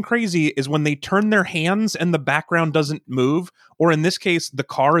fucking crazy is when they turn their hands and the background doesn't move, or in this case, the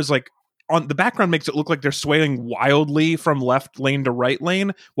car is like on the background makes it look like they're swaying wildly from left lane to right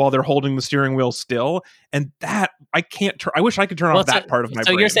lane while they're holding the steering wheel still. And that I can't I wish I could turn off that part of my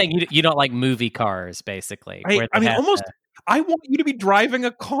brain. So you're saying you don't like movie cars, basically. I mean, almost I want you to be driving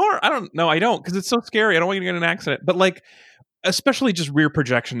a car. I don't know. I don't, because it's so scary. I don't want you to get in an accident. But like, especially just rear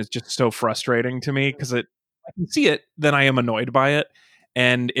projection is just so frustrating to me, because I can see it, then I am annoyed by it.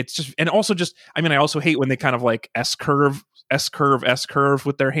 And it's just, and also just, I mean, I also hate when they kind of like S curve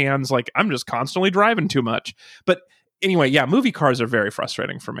with their hands. Like, I'm just constantly driving too much. But anyway, yeah, movie cars are very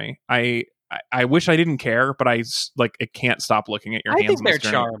frustrating for me. I wish I didn't care, but I can't stop looking at your hands. I think they're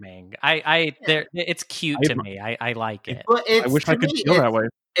charming. It's cute to me. I like it. Well, I wish I could feel that way.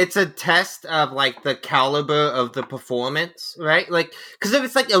 It's a test of like the caliber of the performance, right? Like, because if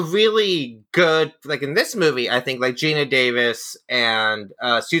it's like a really good, like in this movie, I think like Gina Davis and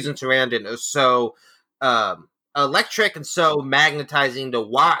Susan Sarandon are so electric and so magnetizing to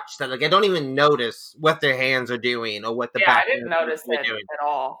watch that like I don't even notice what their hands are doing or what the back. I didn't notice that at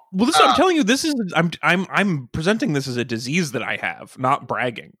all. Well, I'm telling you, this is I'm presenting this as a disease that I have, not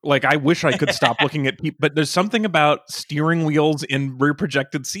bragging. Like, I wish I could stop looking at people, but there's something about steering wheels in rear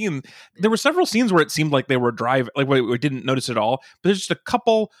projected scenes. There were several scenes where it seemed like they were driving, like we didn't notice it all, but there's just a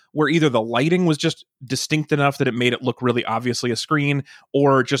couple where either the lighting was just distinct enough that it made it look really obviously a screen,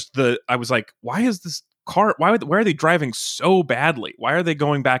 or just I was like, why is this why are they driving so badly? Why are they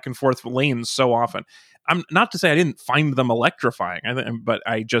going back and forth lanes so often? I'm not to say I didn't find them electrifying, but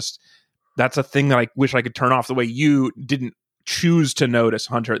that's a thing that I wish I could turn off the way you didn't choose to notice,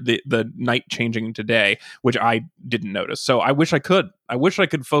 Hunter, the night changing today, which I didn't notice. So I wish I could. I wish I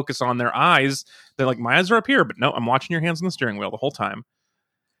could focus on their eyes. They're like, my eyes are up here, but no, I'm watching your hands on the steering wheel the whole time.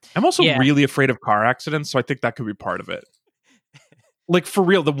 I'm also really afraid of car accidents, so I think that could be part of it. Like, for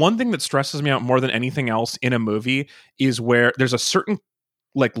real, the one thing that stresses me out more than anything else in a movie is where there's a certain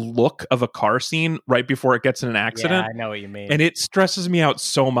like look of a car scene right before it gets in an accident. Yeah, I know what you mean. And it stresses me out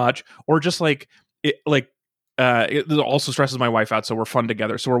so much. Or just like it also stresses my wife out, so we're fun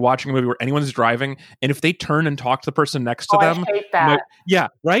together. So we're watching a movie where anyone's driving, and if they turn and talk to the person next to them, I hate that.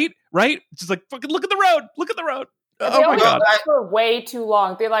 Right? It's just like, fucking look at the road. Oh my God. For way too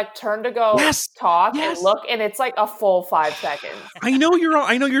long. They like turn to go talk and look, and it's like a full 5 seconds. I know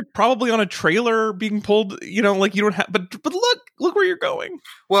you're probably on a trailer being pulled, like you don't have, but look where you're going.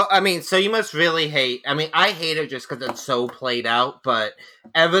 Well, I mean, so you must really hate, I hate it just because it's so played out, but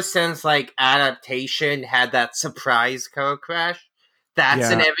ever since like adaptation had that surprise car crash,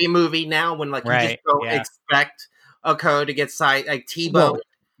 that's in every movie now when like you just don't expect a car to get like T-bone. Well,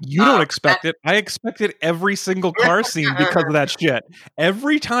 you don't expect it. I expected every single car scene because of that shit.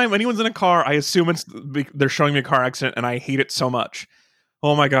 Every time anyone's in a car, I assume they're showing me a car accident, and I hate it so much.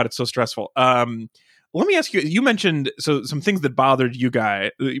 Oh my God, it's so stressful. Let me ask you. You mentioned some things that bothered you.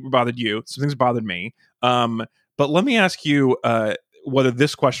 Some things bothered me. But let me ask you whether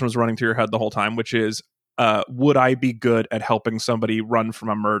this question was running through your head the whole time, which is, would I be good at helping somebody run from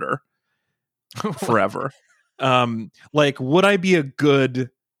a murder forever? Like, would I be a good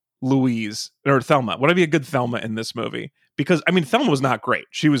Louise or Thelma? Would I be a good Thelma in this movie? Because Thelma was not great.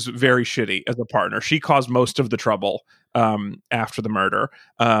 She was very shitty as a partner. She caused most of the trouble after the murder.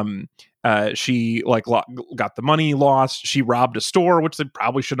 She got the money lost. She robbed a store, which they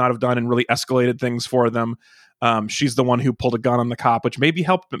probably should not have done, and really escalated things for them. She's the one who pulled a gun on the cop, which maybe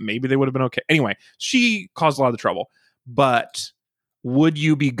helped, but maybe they would have been okay. Anyway, she caused a lot of the trouble. But would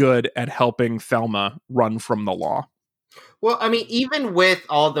you be good at helping Thelma run from the law? Well, even with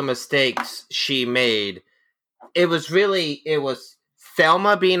all the mistakes she made, it was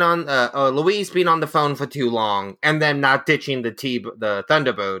Thelma being on, Louise being on the phone for too long, and then not ditching the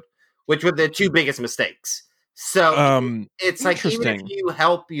Thunderbird, which were the two biggest mistakes. So it's like, even if you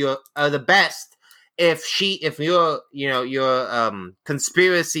help the best, if your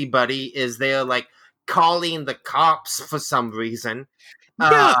conspiracy buddy is there like calling the cops for some reason.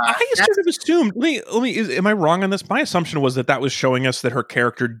 Yeah, I sort of assumed. Am I wrong on this? My assumption was that was showing us that her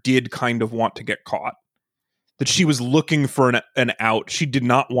character did kind of want to get caught. That she was looking for an out. She did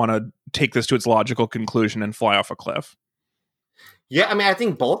not want to take this to its logical conclusion and fly off a cliff. Yeah, I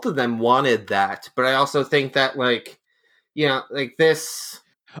think both of them wanted that, but I also think that this.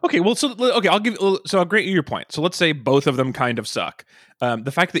 Okay, well, I'll grant you your point. So let's say both of them kind of suck.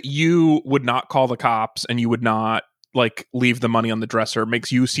 The fact that you would not call the cops and you would not leave the money on the dresser makes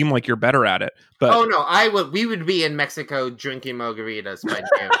you seem like you're better at it. But oh no, we would be in Mexico drinking margaritas by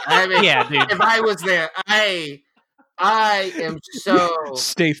now. Yeah, dude. If I was there, I am so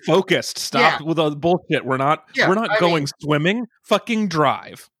stay focused. Stop with the bullshit. We're not going swimming. Fucking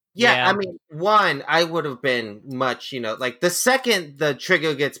drive. Yeah, one, I would have been much, the second the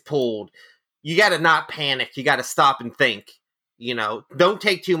trigger gets pulled, you got to not panic. You got to stop and think. Don't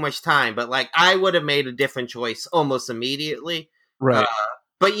take too much time, but I would have made a different choice almost immediately. Right.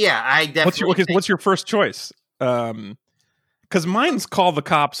 But yeah, I definitely. What's your first choice? Because mine's call the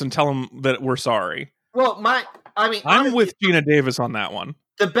cops and tell them that we're sorry. Well, I'm honestly, with Gina Davis on that one.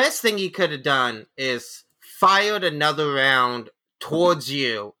 The best thing you could have done is fired another round towards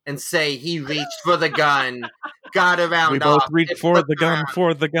you and say he reached for the gun, got around. We both reached for the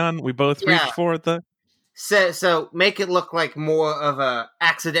gun. We both reached for the. So make it look like more of a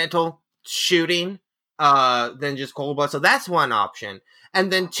accidental shooting than just cold blood. So that's one option.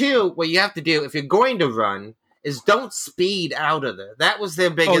 And then two, what you have to do if you're going to run is don't speed out of there. That was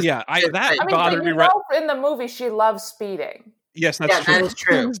their biggest. Oh yeah, that bothered me. Right in the movie, she loves speeding. Yes, that's true. That is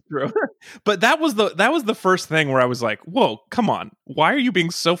true. That is true. But that was the first thing where I was like, "Whoa, come on! Why are you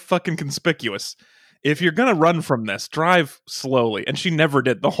being so fucking conspicuous? If you're gonna run from this, drive slowly." And she never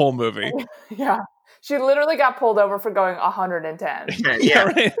did the whole movie. Yeah. She literally got pulled over for going 110. Yeah,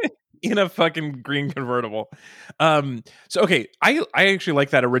 right. In a fucking green convertible. So okay, I actually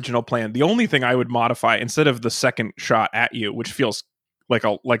like that original plan. The only thing I would modify instead of the second shot at you, which feels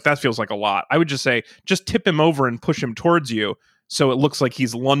that feels like a lot, I would just say just tip him over and push him towards you so it looks like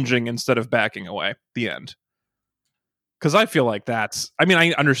he's lunging instead of backing away. The end. Because I feel like that's. I mean,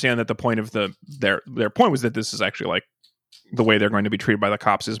 I understand that the point of their point was that this is actually like the way they're going to be treated by the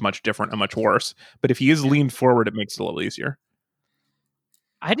cops is much different and much worse. But if he is leaned forward, it makes it a little easier.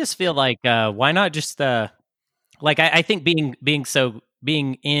 I just feel like why not just like I think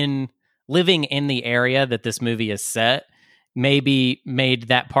living in the area that this movie is set maybe made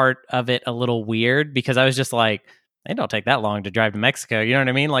that part of it a little weird, because I was just like, it don't take that long to drive to Mexico. You know what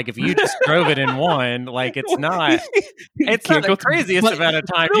I mean? Like if you just drove it in one, like it's not the craziest amount of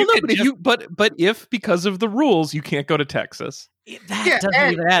time. But if because of the rules you can't go to Texas, that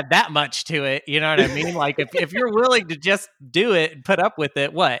doesn't even add that much to it. You know what I mean? Like if you're willing to just do it and put up with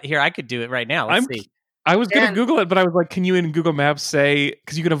it, what? Here, I could do it right now. Let's see. I was going to Google it, but I was like, can you in Google Maps say,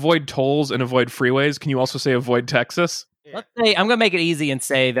 because you can avoid tolls and avoid freeways, can you also say avoid Texas? Let's say I'm gonna make it easy and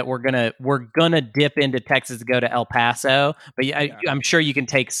say that we're gonna dip into Texas to go to El Paso, but I'm sure you can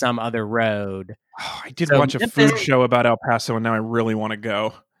take some other road. Oh, I did watch a food show about El Paso, and now I really want to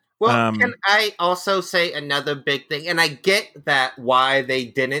go. Well, can I also say another big thing? And I get that why they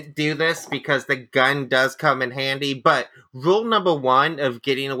didn't do this, because the gun does come in handy. But rule number 1 of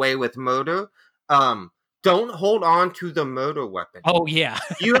getting away with murder, don't hold on to the murder weapon. Oh, yeah.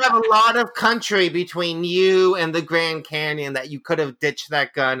 You have a lot of country between you and the Grand Canyon that you could have ditched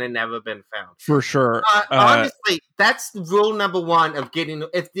that gun and never been found. For sure. Honestly, that's rule number 1 of getting...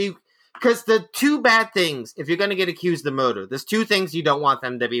 Because the two bad things, if you're going to get accused of murder, there's 2 things you don't want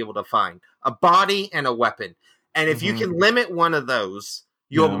them to be able to find. A body and a weapon. And if you can limit one of those,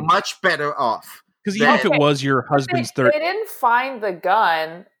 you're much better off. Because even if it was your husband's third... They didn't find the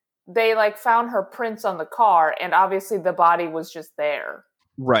gun... They found her prints on the car, and obviously the body was just there.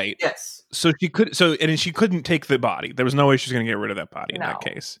 Right. Yes. So she couldn't take the body. There was no way she was going to get rid of that body in that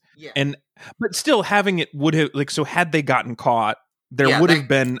case. Yeah. But still, having it would have so had they gotten caught, there would have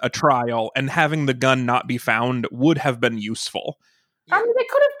been a trial, and having the gun not be found would have been useful. I mean, they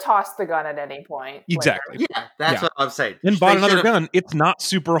could have tossed the gun at any point. Exactly. Later. Yeah, that's what I'm saying. And bought another gun. It's not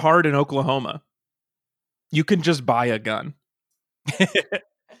super hard in Oklahoma. You can just buy a gun.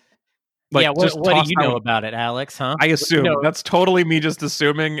 What do you know about it, Alex? Huh? I assume that's totally me just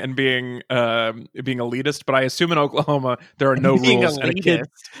assuming and being elitist. But I assume in Oklahoma there are no rules. And a kid,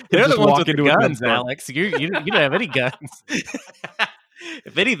 they're the ones with the guns, Alex. You don't have any guns.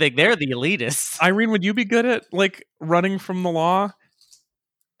 If anything, they're the elitists. Irene, would you be good at running from the law?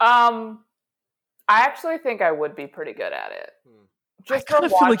 I actually think I would be pretty good at it. Just I kind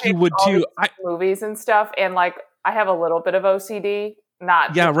of feel like you would too. Movies and stuff, and I have a little bit of OCD.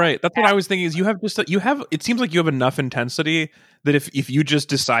 Right. That's what I was thinking. Is you have it seems like you have enough intensity that if you just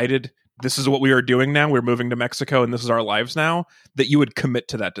decided this is what we are doing now, we're moving to Mexico and this is our lives now, that you would commit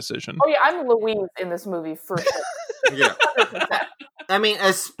to that decision. Oh yeah, I'm Louise in this movie for sure. Yeah. I mean,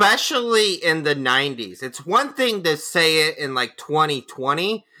 especially in the 90s. It's one thing to say it in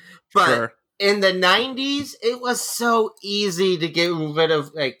 2020, but in the 90s, it was so easy to get rid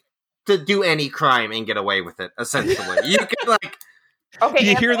of to do any crime and get away with it, essentially. You could Okay, do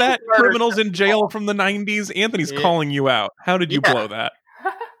you hear that? Criminals in jail from the 90s. Anthony's calling you out. How did you blow that?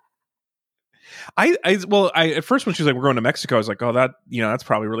 At first when she was like, we're going to Mexico, I was like, oh, that's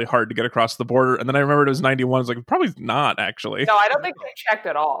probably really hard to get across the border. And then I remembered it was 91. I was like, probably not actually. No, I don't think they checked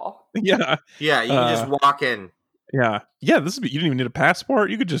at all. Yeah. Yeah, you can just walk in. Yeah. Yeah, you didn't even need a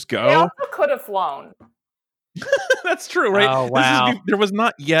passport. You could just go. They also could have flown. That's true, right? Oh, wow. There was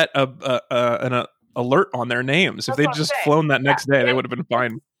not yet an alert on their names. If they'd just flown that next day, they would have been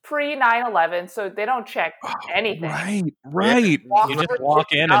fine. Pre 9/11, so they don't check anything. Right. You just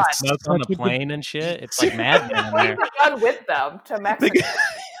walk in and smoke on the plane and shit. It's like madman in there. Bring the gun with them to Mexico.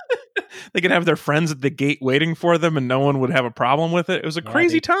 They could have their friends at the gate waiting for them, and no one would have a problem with it. It was a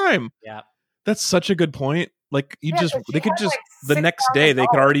crazy time. Yeah, that's such a good point. The next day they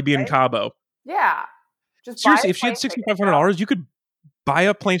could already be in Cabo. Yeah. Seriously, if she had $6,500, you could buy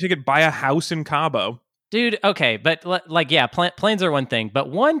a plane ticket, buy a house in Cabo. Dude, okay, but planes are one thing. But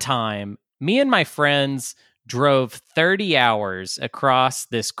one time, me and my friends drove 30 hours across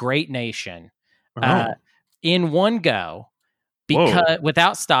this great nation in one go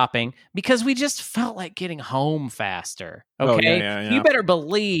without stopping, because we just felt like getting home faster. Okay, You better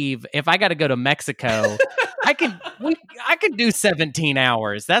believe if I got to go to Mexico, I could do 17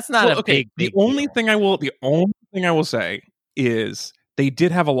 hours. That's not a big The only thing I will say is they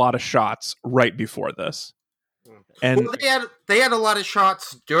did have a lot of shots right before this. And they had a lot of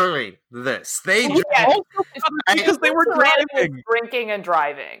shots during this. Because they were driving, drinking and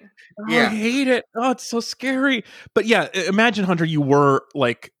driving. I hate it. Oh, it's so scary. But yeah, imagine, Hunter, you were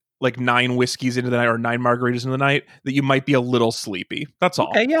like 9 whiskeys into the night or 9 margaritas into the night that you might be a little sleepy. That's all.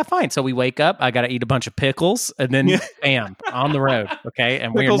 Okay, yeah, fine. So we wake up, I got to eat a bunch of pickles, and then bam, on the road. Okay,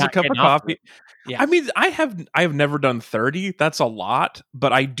 and we're Pickles, not a cup of getting off coffee. Yeah. I mean, I have never done 30. That's a lot,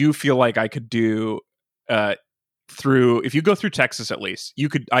 but I do feel like I could do if you go through Texas at least,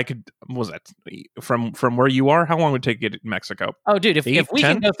 I could what was that from where you are? How long would it take you to get to Mexico? Oh, dude, if we 10?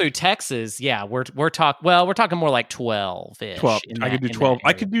 can go through Texas, yeah, we're talking more like 12-ish. 12. I could do 12.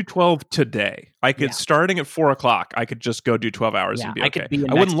 I could do 12 today. I could starting at 4:00. I could just go do 12 hours and be okay. I could be in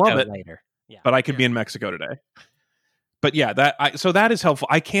I wouldn't Mexico love it later. Yeah. But I could be in Mexico today. But yeah, so that is helpful.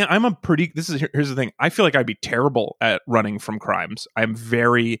 Here's the thing. I feel like I'd be terrible at running from crimes. I have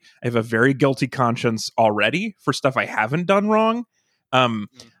a very guilty conscience already for stuff I haven't done wrong.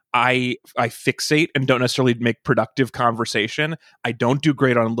 I fixate and don't necessarily make productive conversation. I don't do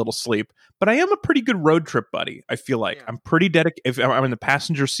great on little sleep, but I am a pretty good road trip buddy. I feel like I'm pretty dedicated. If I'm in the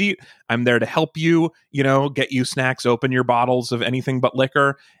passenger seat, I'm there to help you, get you snacks, open your bottles of anything but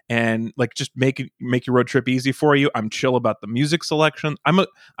liquor, and like just make your road trip easy for you. I'm chill about the music selection.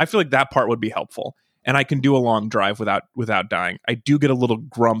 I feel like that part would be helpful, and I can do a long drive without dying. I do get a little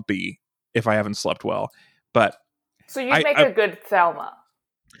grumpy if I haven't slept well, but so you'd make a good Thelma.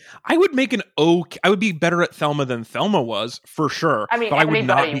 I would make I would be better at Thelma than Thelma was, for sure. I mean, but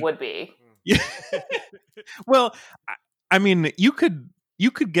anybody would be. Yeah. Well, I mean, you could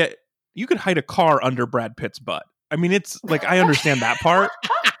hide a car under Brad Pitt's butt. I mean, it's like, I understand that part.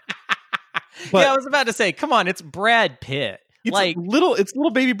 But I was about to say, come on, it's Brad Pitt. It's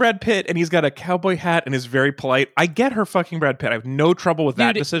little baby Brad Pitt, and he's got a cowboy hat and is very polite. I get her fucking Brad Pitt. I have no trouble with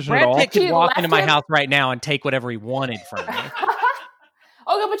that decision at all. Brad Pitt could walk into my house right now and take whatever he wanted from me.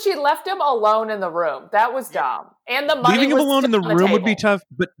 Okay, but she left him alone in the room. That was dumb. And the money leaving him alone in the room would be table.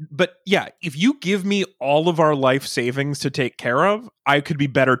 tough. But yeah, if you give me all of our life savings to take care of, I could be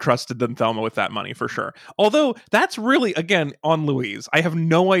better trusted than Thelma with that money for sure. Although that's really, again, on Louise. I have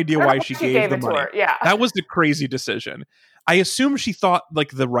no idea why she gave the money. To her. Yeah, that was the crazy decision. I assume she thought, like,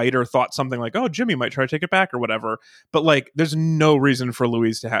 the writer thought something like, "Oh, Jimmy might try to take it back" or whatever. But like, there's no reason for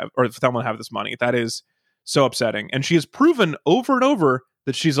Louise to have, or Thelma to have, this money. That is so upsetting, and she has proven over and over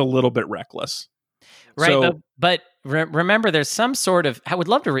that she's a little bit reckless. Right, so, but remember, there's some sort of, I would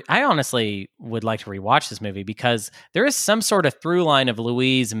love to, I honestly would like to rewatch this movie, because there is some sort of through line of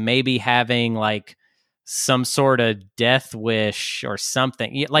Louise maybe having like some sort of death wish or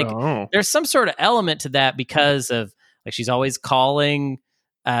something. Like there's some sort of element to that, because of, like, she's always calling,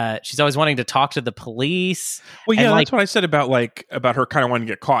 she's always wanting to talk to the police. Well, yeah, that's what I said about her kind of wanting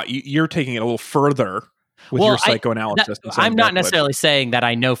to get caught. You're taking it a little further with your psychoanalysis. I'm not necessarily saying that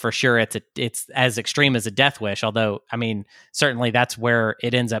I know for sure it's as extreme as a death wish, although, I mean, certainly that's where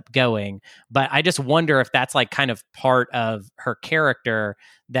it ends up going. But I just wonder if that's like kind of part of her character,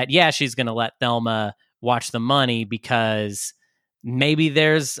 that, yeah, she's going to let Thelma watch the money because maybe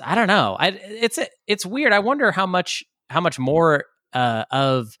there's, I don't know. It's weird. I wonder how much more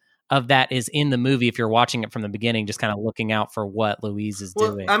of that is in the movie if you're watching it from the beginning, just kind of looking out for what Louise is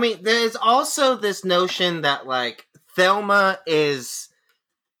doing. I mean, there's also this notion that, like, Thelma is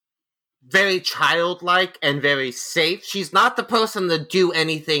very childlike and very safe. She's not the person to do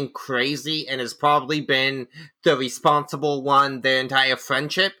anything crazy, and has probably been the responsible one their entire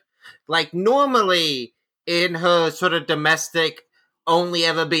friendship. Like, normally, in her sort of domestic, only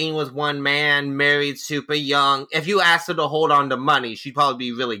ever being with one man, married, super young, if you asked her to hold on to money, she'd probably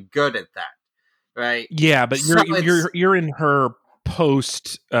be really good at that, right? Yeah, but you're in her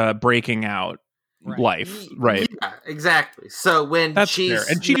post breaking out life, right? Yeah, exactly. So when that's fair.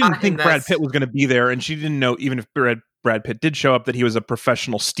 And she didn't think Brad Pitt was going to be there, and she didn't know, even if Brad Pitt did show up, that he was a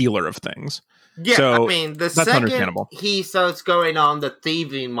professional stealer of things. Yeah, so I mean, the that's second he starts going on the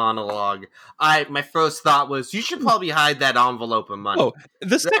thieving monologue, my first thought was, you should probably hide that envelope of money. Oh,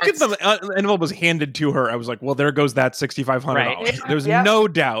 the second the envelope was handed to her, I was like, well, there goes that $6,500. Right. There's no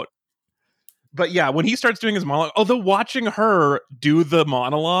doubt. But yeah, when he starts doing his monologue, although watching her do the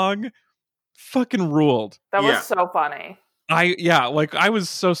monologue fucking ruled. That was so funny. I was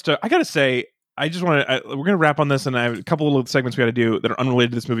so stoked. I gotta say, I just want to, we're going to wrap on this, and I have a couple of little segments we got to do that are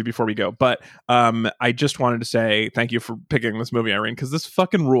unrelated to this movie before we go. But I just wanted to say thank you for picking this movie, Irene, because this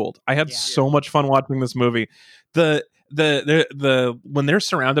fucking ruled. I had so much fun watching this movie. The when they're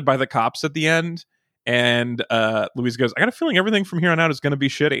surrounded by the cops at the end, and Louise goes, I got a feeling everything from here on out is going to be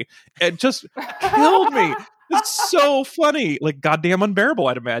shitty. It just killed me. It's so funny, like goddamn unbearable,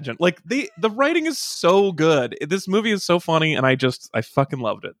 I'd imagine. Like the writing is so good. This movie is so funny, and I fucking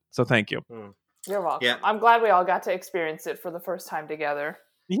loved it. So thank you. You're welcome. Yeah. I'm glad we all got to experience it for the first time together.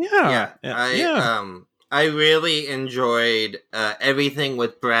 Yeah. I really enjoyed everything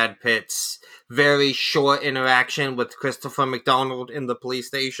with Brad Pitt's very short interaction with Christopher McDonald in the police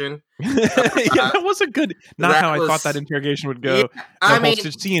station. That was a good. Not how I thought that interrogation would go. Yeah, I mean,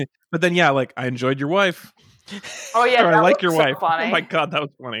 scene. But then, like, I enjoyed your wife. Oh yeah, I like your wife. Funny. Oh my god, that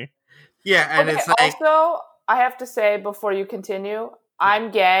was funny. Yeah, and it's like also, I have to say before you continue,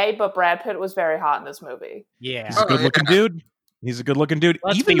 I'm gay, but Brad Pitt was very hot in this movie. Yeah, he's a good-looking dude. He's a good-looking dude.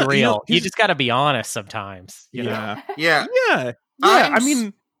 Let's be real. You just got to be honest sometimes. You know? Yeah. I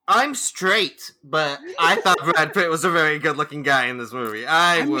mean, I'm straight, but I thought Brad Pitt was a very good-looking guy in this movie.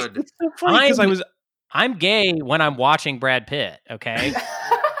 I would. It's so funny because I'm gay when I'm watching Brad Pitt. Okay,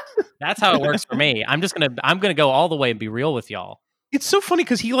 that's how it works for me. I'm gonna go all the way and be real with y'all. It's so funny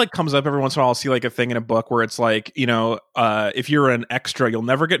because he like comes up every once in a while. I'll see like a thing in a book where it's like, if you're an extra, you'll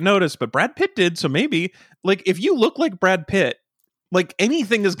never get noticed, but Brad Pitt did. So maybe like if you look like Brad Pitt, like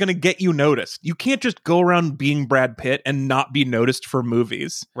anything is going to get you noticed. You can't just go around being Brad Pitt and not be noticed for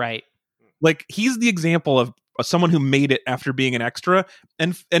movies. Right. Like he's the example of someone who made it after being an extra.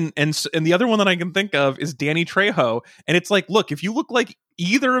 And the other one that I can think of is Danny Trejo. And it's like, look, if you look like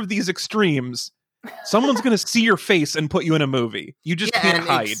either of these extremes, someone's going to see your face and put you in a movie. You just can't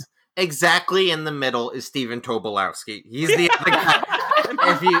hide. Exactly in the middle is Stephen Tobolowsky. He's the other guy.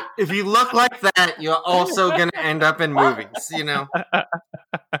 If you look like that, you're also going to end up in movies,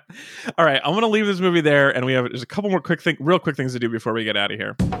 All right, I'm going to leave this movie there, and there's a couple more real quick things to do before we get out of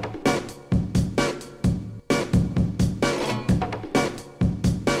here.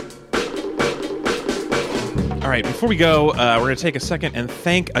 All right, before we go, we're going to take a second and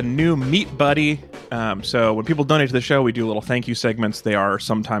thank a new Meat Buddy. So when people donate to the show, we do little thank you segments. They are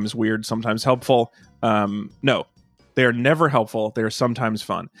sometimes weird, sometimes helpful. No, they are never helpful. They are sometimes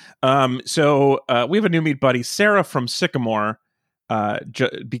fun. So we have a new Meat Buddy. Sarah from Sycamore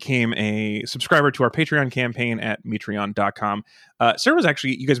became a subscriber to our Patreon campaign at Metreon.com. Sarah was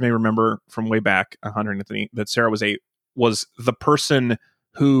actually, you guys may remember from way back, Hunter and Anthony, that Sarah was the person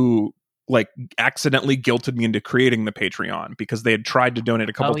who like accidentally guilted me into creating the Patreon because they had tried to donate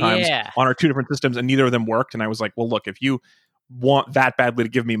a couple times on our two different systems and neither of them worked. And I was like, well, look, if you want that badly to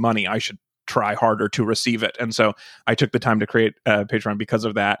give me money, I should try harder to receive it. And so I took the time to create Patreon because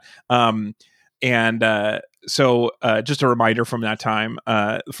of that. So just a reminder from that time,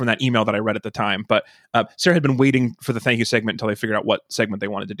 from that email that I read at the time. But Sarah had been waiting for the thank you segment until they figured out what segment they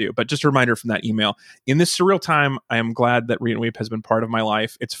wanted to do. But just a reminder from that email. In this surreal time, I am glad that Read and Weep has been part of my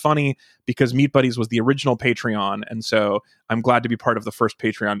life. It's funny because Meat Buddies was the original Patreon. And so I'm glad to be part of the first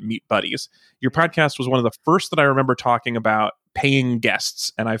Patreon, Meat Buddies. Your podcast was one of the first that I remember talking about paying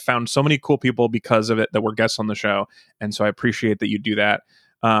guests. And I found so many cool people because of it that were guests on the show. And so I appreciate that you do that.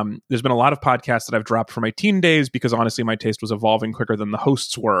 There's been a lot of podcasts that I've dropped for my teen days because honestly, my taste was evolving quicker than the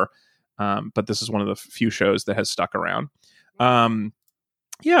hosts were. But this is one of the few shows that has stuck around. And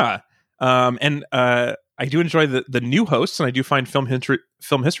I do enjoy the new hosts, and I do find film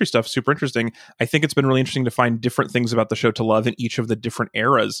history stuff super interesting. I think it's been really interesting to find different things about the show to love in each of the different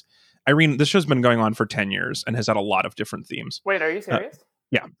eras. Irene, this show's been going on for 10 years and has had a lot of different themes. Wait, are you serious?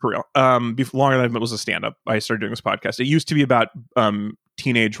 Yeah, for real. Longer than it was a stand-up, I started doing this podcast. It used to be about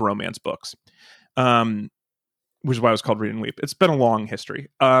teenage romance books, which is why it was called Read and Weep. It's been a long history.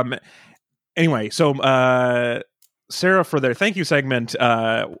 Anyway, so Sarah, for their thank you segment,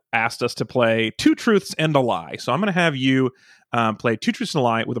 asked us to play Two Truths and a Lie. So I'm going to have you play Two Truths and a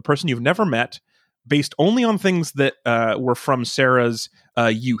Lie with a person you've never met, based only on things that were from Sarah's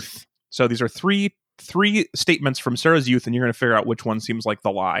youth. So these are three statements from Sarah's youth, and you're going to figure out which one seems like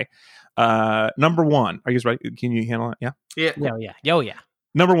the lie. Number one, are you guys ready? Can you handle it? Yeah. Yeah.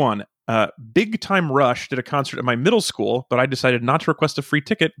 Number one, Big Time Rush did a concert at my middle school, but I decided not to request a free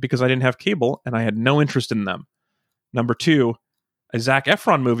ticket because I didn't have cable and I had no interest in them. Number two, a Zac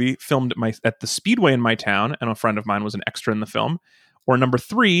Efron movie filmed at the Speedway in my town, and a friend of mine was an extra in the film. Or number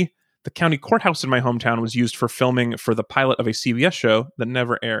three, the county courthouse in my hometown was used for filming for the pilot of a CBS show that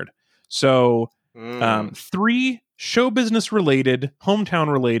never aired. So three show business related,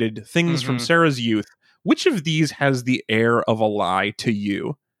 hometown related things from Sarah's youth. Which of these has the air of a lie to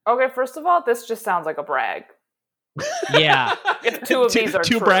you? Okay, first of all, this just sounds like a brag. Yeah. If two of these are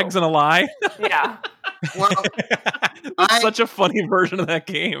two true. Brags and a lie? Yeah. Well, such a funny version of that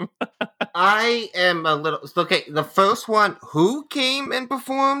game. I am a little... Okay, the first one, who came and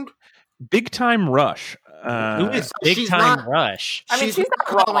performed? Big Time Rush. Big Time Rush? I mean, she's not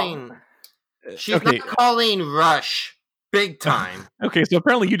calling... She's not calling Rush Big Time. Okay, so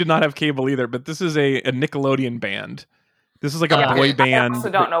apparently you did not have cable either, but this is a Nickelodeon band. This is like a boy band. I also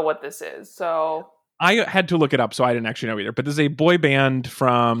don't know what this is, so... I had to look it up, so I didn't actually know either. But there's a boy band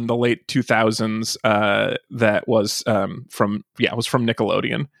from the late 2000s that was from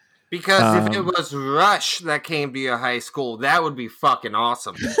Nickelodeon. Because if it was Rush that came to your high school, that would be fucking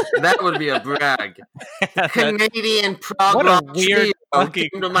awesome. That would be a brag. Canadian prog what rock a weird fucking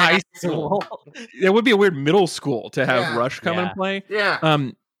came to my high school. It would be a weird middle school to have Rush come and play. Yeah.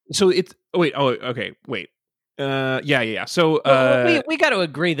 So it's wait. So we got to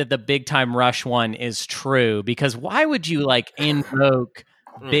agree that the Big Time Rush one is true, because why would you like invoke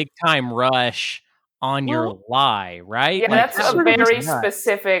Big Time Rush on your lie, right? Yeah, like, that's a very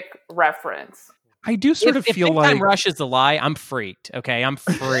specific reference. I do sort of feel if Big like Time Rush is a lie, I'm freaked. Okay, I'm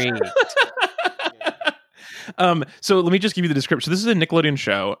freaked. So let me just give you the description. This is a Nickelodeon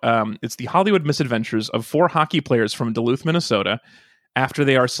show. It's the Hollywood misadventures of 4 hockey players from Duluth, Minnesota, after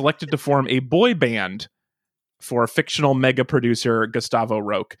they are selected to form a boy band for fictional mega producer Gustavo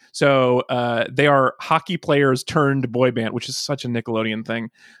Roque. So they are hockey players turned boy band, which is such a Nickelodeon thing.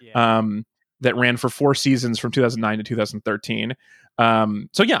 That ran for 4 seasons from 2009 to 2013.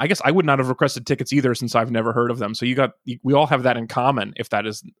 So yeah, I guess I would not have requested tickets either, since I've never heard of them. So we all have that in common, if that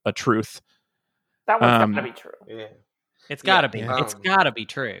is a truth. That one's gotta be true. Yeah. It's gotta be. It's gotta be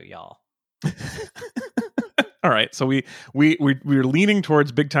true, y'all. All right, so we're leaning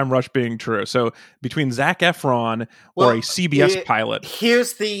towards Big Time Rush being true. So between Zac Efron or a CBS pilot,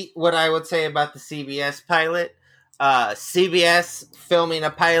 here's what I would say about the CBS pilot. CBS filming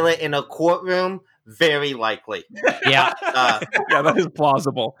a pilot in a courtroom, very likely. Yeah, yeah, that is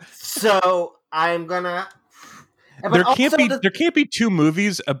plausible. So I'm gonna. There can't be 2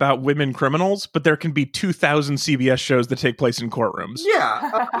 movies about women criminals, but there can be 2,000 CBS shows that take place in courtrooms.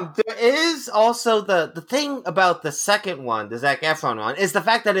 Yeah, there is also the thing about the second one, the Zac Efron one, is the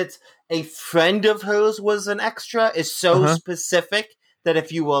fact that it's a friend of hers was an extra is so specific that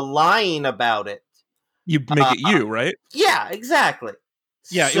if you were lying about it, you make it you, right? Yeah, exactly.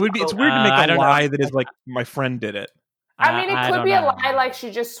 Yeah, it would be. It's weird to make a lie that is like my friend did it. I mean, it could be a lie like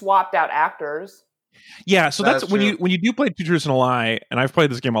she just swapped out actors. Yeah, so that's when you do play Two Truths and a Lie, and I've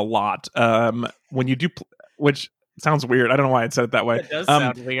played this game a lot. When you do, which sounds weird. I don't know why I said it that way. It does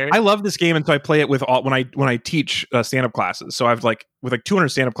sound weird. I love this game, and so I play it with all when I teach stand-up classes. So I've with 200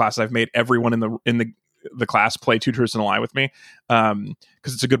 stand-up classes, I've made everyone in the class play Two Truths and a Lie with me,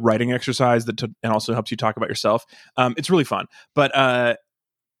 because it's a good writing exercise and also helps you talk about yourself. It's really fun, but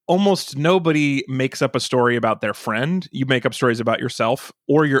almost nobody makes up a story about their friend. You make up stories about yourself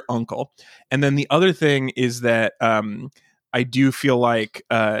or your uncle. And then the other thing is that I do feel like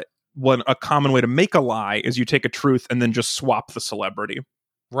a common way to make a lie is you take a truth and then just swap the celebrity.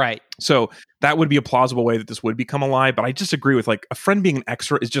 Right. So that would be a plausible way that this would become a lie. But I just agree with a friend being an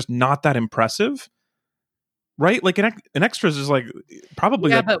extra is just not that impressive. Right? Like an extras is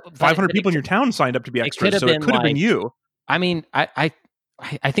probably 500 people in your town signed up to be extras. So it could have been you. I mean, I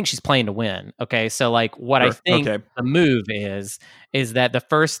think she's playing to win. Okay. So what I think the move is that the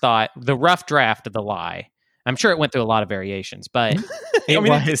first thought, the rough draft of the lie, I'm sure it went through a lot of variations, but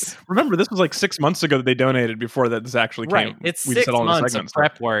remember, this was 6 months ago that they donated before that this actually came. Right. It's 6 months of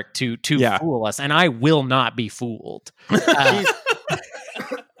prep work to fool us, and I will not be fooled.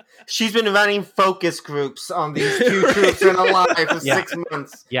 She's been running focus groups on these Two Truths and a Lie for 6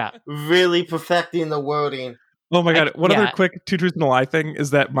 months. Yeah. Really perfecting the wording. Oh my God. One other quick Two Truths and a Lie thing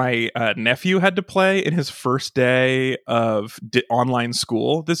is that my nephew had to play in his first day of online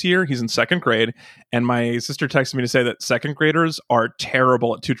school this year. He's in 2nd grade. And my sister texted me to say that 2nd graders are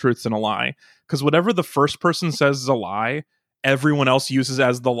terrible at Two Truths and a Lie. Because whatever the first person says is a lie, everyone else uses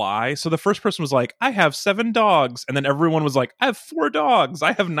as the lie. So the first person was like, I have 7 dogs. And then everyone was like, I have 4 dogs.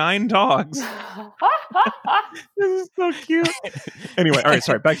 I have 9 dogs. This is so cute. Anyway, all right,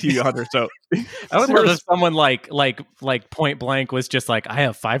 sorry. Back to you, Hunter. So I would love if someone like point blank was just like, I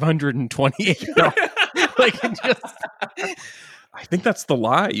have 528 dogs. I think that's the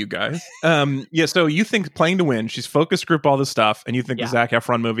lie, you guys. So you think playing to win, she's focus group all this stuff, and you think the Zac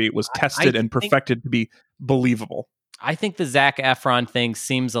Efron movie was tested and perfected to be believable. I think the Zac Efron thing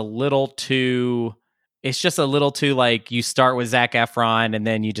seems a little too... It's just a little too you start with Zac Efron and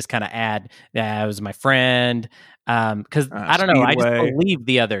then you just kind of add, it was my friend. Because I don't know, I just believe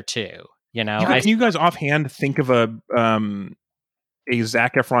the other two. Can you guys offhand think of a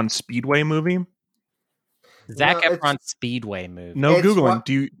Zac Efron Speedway movie? Zac Efron Speedway movie. No Googling.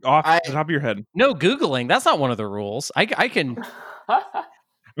 Do you off the top of your head? No Googling. That's not one of the rules. I can.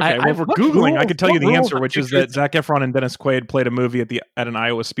 Okay, well, if we're Googling, I can tell you the answer, which is that Zac Efron and Dennis Quaid played a movie at an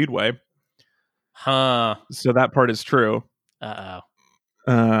Iowa Speedway. Huh. So that part is true. In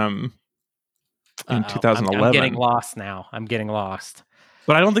 2011. I'm getting lost now. I'm getting lost.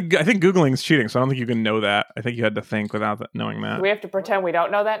 But I think Googling is cheating, so I don't think you can know that. I think you had to think without knowing that. Do we have to pretend we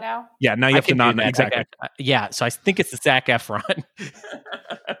don't know that now? Yeah, now you have to not know. Exactly. Yeah, so I think it's the Zac Efron.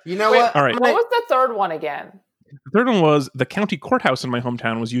 You know what? All right. What was the third one again? The third one was the county courthouse in my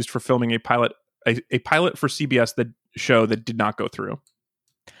hometown was used for filming a pilot for CBS show that did not go through.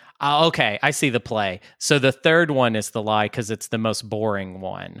 Okay, I see the play. So the third one is the lie because it's the most boring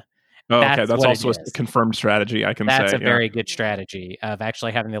one. Oh, okay, that's also a confirmed strategy. I can say that's a very good strategy of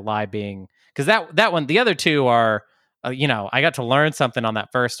actually having the lie being because that one. The other two are, I got to learn something on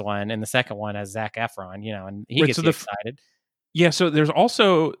that first one, and the second one as Zac Efron, and he gets excited. Yeah, so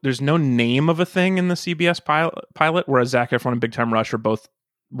there's no name of a thing in the CBS pilot, whereas Zac Efron and Big Time Rush are both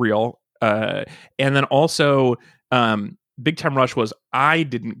real. And then also, Big Time Rush was I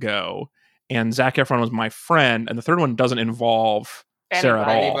didn't go, and Zac Efron was my friend, and the third one doesn't involve Sarah at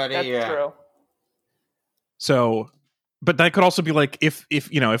all. That's true. So, but that could also be like if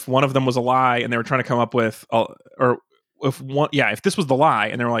one of them was a lie and they were trying to come up with if this was the lie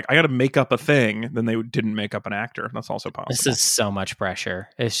and they were like, I got to make up a thing, then they didn't make up an actor. That's also possible. This is so much pressure.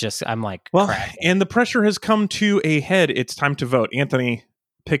 It's just I'm like, cracking. And the pressure has come to a head. It's time to vote. Anthony,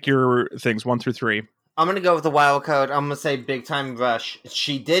 pick your things 1 through 3. I'm gonna go with the wild card. I'm gonna say Big Time Rush.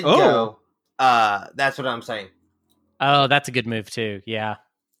 She did go. That's what I'm saying. Oh, that's a good move too. Yeah.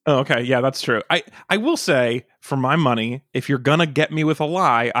 Oh, okay. Yeah, that's true. I will say, for my money, if you're gonna get me with a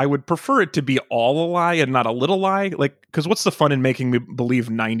lie, I would prefer it to be all a lie and not a little lie. Like, because what's the fun in making me believe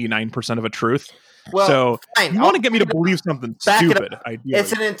 99% of a truth? Well, so fine. You want to get me to believe something stupid? Ideally.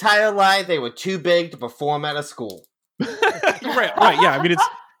 It's an entire lie. They were too big to perform at a school. Right. Yeah. I mean,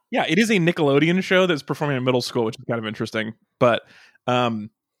 it is a Nickelodeon show that's performing in middle school, which is kind of interesting. But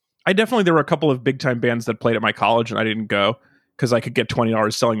there were a couple of big time bands that played at my college, and I didn't go because I could get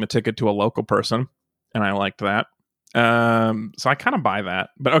 $20 selling the ticket to a local person, and I liked that. So I kind of buy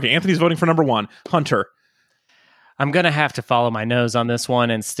that. But okay, Anthony's voting for number 1, Hunter. I'm going to have to follow my nose on this one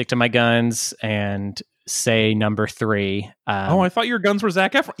and stick to my guns and say number 3. I thought your guns were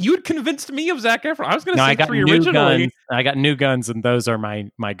Zac Efron. You had convinced me of Zac Efron. I was going to say 3 originally. I got new guns, and those are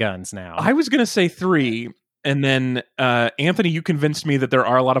my guns now. I was going to say 3. And then, Anthony, you convinced me that there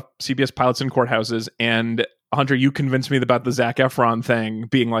are a lot of CBS pilots in courthouses, and Hunter, you convinced me about the Zac Efron thing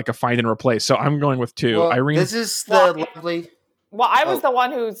being like a find and replace. So I'm going with 2. Well, Irene, this is the lovely. Well, I was the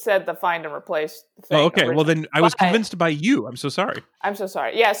one who said the find and replace thing. Oh, okay. Well, then I was convinced by you. I'm so sorry.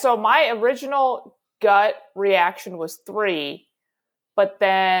 Yeah. So my original gut reaction was 3, but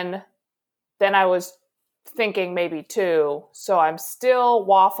then I was thinking maybe 2. So I'm still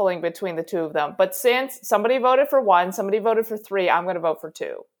waffling between the 2 of them. But since somebody voted for 1, somebody voted for 3, I'm going to vote for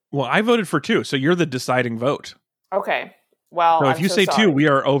 2. Well, I voted for 2, so you're the deciding vote. Okay. Well, so if you say sorry. 2, we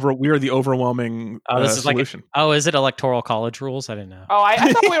are the overwhelming solution. Is it electoral college rules? I didn't know. Oh, I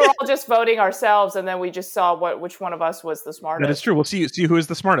thought we were all just voting ourselves, and then we just saw which one of us was the smartest. That is true. We'll see who is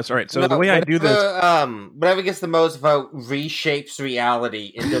the smartest. All right. So the way I do this, whatever gets the most vote reshapes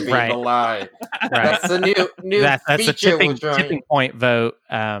reality into being a lie. Right. That's the new that's feature. A tipping point vote.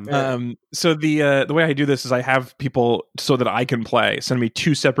 So the way I do this is I have people so that I can play send me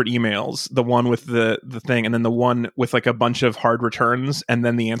 2 separate emails. The one with the thing, and then the one with like a bunch of hard returns, and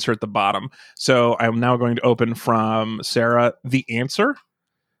then the answer at the bottom. So I'm now going to open from Sarah the answer.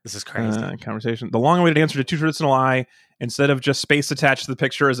 This is crazy. Conversation. The long-awaited answer to 2 truths and a lie. Instead of just space attached to the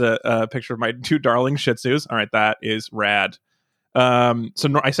picture is a picture of my 2 darling Shih Tzus. All right, that is rad.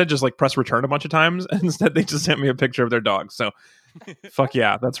 So I said just like press return a bunch of times, and instead they just sent me a picture of their dog. So fuck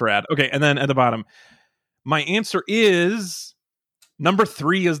yeah, that's rad. Okay, and then at the bottom, my answer is number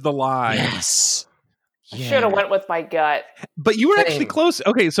 3 is the lie. Yes. Yeah. Should have went with my gut. But you were actually close.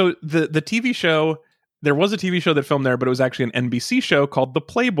 Okay, so the TV show, there was a TV show that filmed there, but it was actually an NBC show called The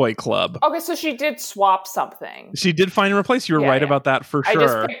Playboy Club. Okay, so she did swap something. She did find and replace. You were right about that for sure. I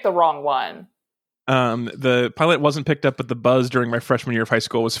just picked the wrong one. The pilot wasn't picked up, but the buzz during my freshman year of high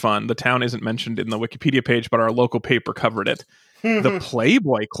school was fun. The town isn't mentioned in the Wikipedia page, but our local paper covered it. The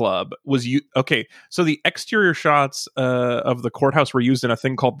Playboy Club was okay. So the exterior shots of the courthouse were used in a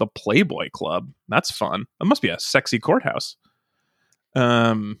thing called the Playboy Club. That's fun. That must be a sexy courthouse.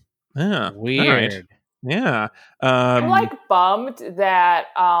 Yeah, weird. Right. Yeah, I'm like bummed that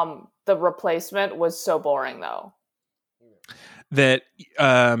the replacement was so boring though. That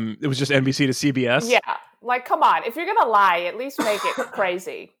it was just NBC to CBS. Yeah, like come on, if you're gonna lie, at least make it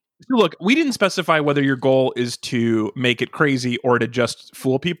crazy. Look, we didn't specify whether your goal is to make it crazy or to just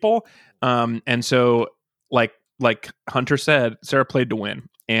fool people. And so, like Hunter said, Sarah played to win.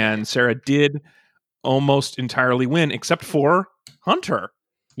 And Sarah did almost entirely win, except for Hunter.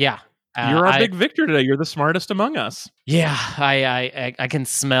 Yeah. You're our big victor today. You're the smartest among us. Yeah, I can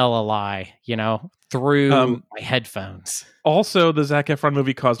smell a lie, through my headphones. Also, the Zac Efron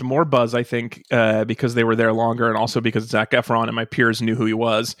movie caused more buzz, I think, because they were there longer, and also because Zac Efron and my peers knew who he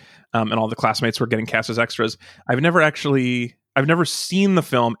was, and all the classmates were getting cast as extras. I've never seen the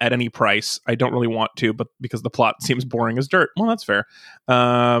film at any price. I don't really want to, but because the plot seems boring as dirt. Well, that's fair.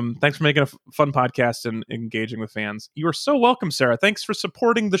 Thanks for making a fun podcast and engaging with fans. You are so welcome, Sarah. Thanks for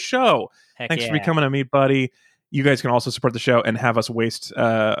supporting the show. Thanks for becoming a Meat Buddy. You guys can also support the show and have us waste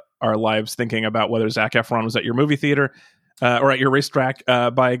our lives thinking about whether Zac Efron was at your movie theater or at your racetrack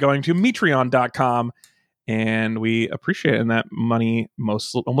by going to Metreon.com. And we appreciate it. And that money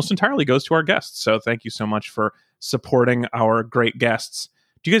almost entirely goes to our guests. So thank you so much for supporting our great guests.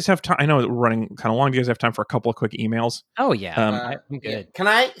 Do you guys have time? I know we're running kind of long. Do you guys have time for a couple of quick emails? Oh, yeah. I'm good. Yeah. Can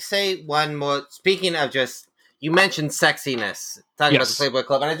I say one more? Speaking of you mentioned sexiness, talking about the Playboy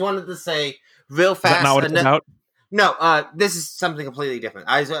Club. And I just wanted to say real fast. Is that not what it's about? No, this is something completely different.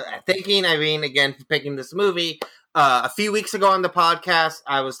 I was thanking Irene again for picking this movie. A few weeks ago on the podcast,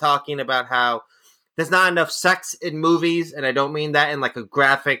 I was talking about how there's not enough sex in movies, and I don't mean that in like a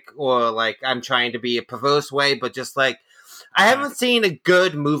graphic or like I'm trying to be a perverse way, but just like I haven't seen a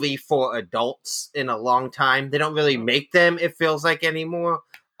good movie for adults in a long time. They don't really make them, it feels like, anymore.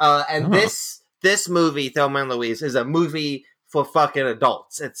 This movie, Thelma and Louise, is a movie for fucking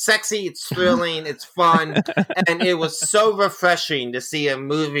adults. It's sexy, it's thrilling, it's fun, and it was so refreshing to see a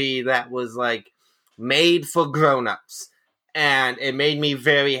movie that was like made for grown-ups, and it made me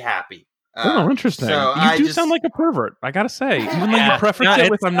very happy. Interesting. So you sound like a pervert, I gotta say. Even though you preface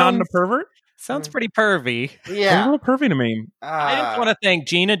it with I'm not a pervert. Sounds pretty pervy. Yeah. A little pervy to me. I just want to thank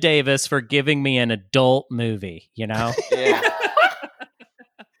Gina Davis for giving me an adult movie, Yeah.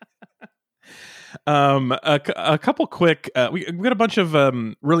 A couple quick we got a bunch of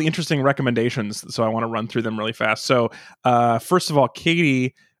really interesting recommendations, so I want to run through them really fast. So first of all,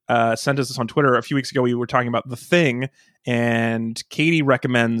 Katie sent us this on Twitter a few weeks ago. We were talking about The Thing, and Katie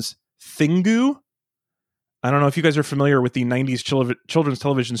recommends Thingu. I don't know if you guys are familiar with the 90s children's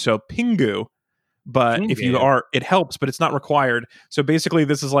television show Pingu, but Pingu. If you are, it helps, but it's not required. So basically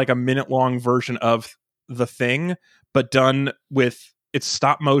this is like a minute-long version of The Thing, but done with it's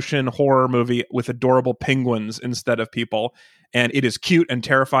stop motion horror movie with adorable penguins instead of people. And it is cute and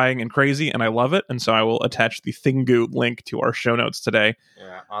terrifying and crazy, and I love it. And so I will attach the Thingu link to our show notes today.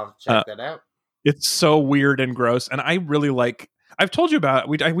 Yeah, I'll check that out. It's so weird and gross. And I really like, I've told you about,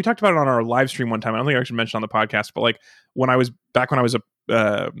 we talked about it on our live stream one time. I don't think I actually mentioned on the podcast, but like when I was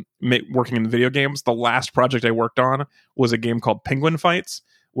working in video games, the last project I worked on was a game called Penguin Fights,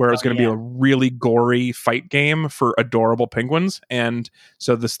 where it was going to be a really gory fight game for adorable penguins. And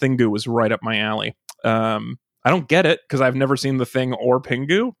so this Thingu was right up my alley. I don't get it because I've never seen The Thing or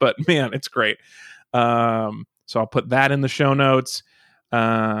Pingu, but man, it's great. So I'll put that in the show notes.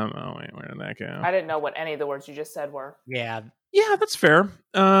 Where did that go? I didn't know what any of the words you just said were. Yeah, that's fair.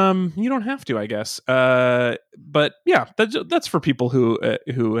 You don't have to, I guess. But yeah, that's for people who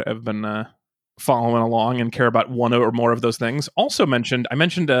have been following along and care about one or more of those things. Also I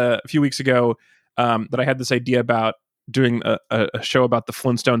mentioned a few weeks ago that I had this idea about doing a show about the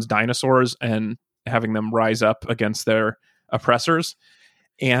Flintstones dinosaurs and having them rise up against their oppressors.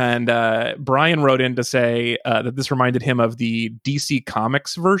 And Brian wrote in to say that this reminded him of the DC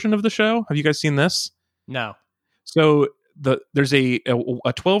Comics version of the show. Have you guys seen this? No. So there's a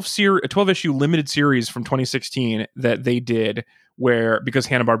 12 issue limited series from 2016 that they did because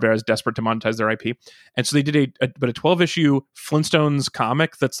Hanna-Barbera is desperate to monetize their IP. And so they did a 12 issue Flintstones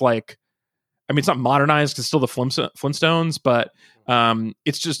comic that's like, I mean, it's not modernized, it's still the Flintstones, but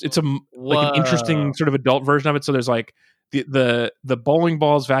it's an interesting sort of adult version of it. So there's like the bowling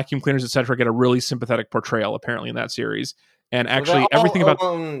balls, vacuum cleaners, etc. get a really sympathetic portrayal apparently in that series. And actually, everything about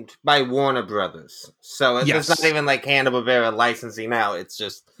owned by Warner Brothers, so it's not even like Hanna-Barbera licensing now. It's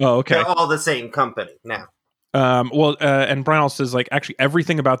just they're all the same company now. And Brian also says like actually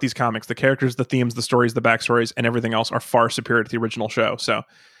everything about these comics, the characters, the themes, the stories, the backstories, and everything else are far superior to the original show. So,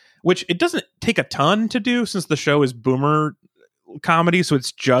 which it doesn't take a ton to do since the show is boomer comedy, so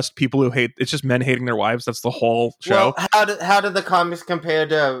it's just people who it's just men hating their wives. That's the whole show. Well, how did the comics compare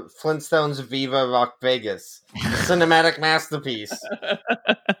to Flintstones Viva Rock Vegas? Cinematic masterpiece.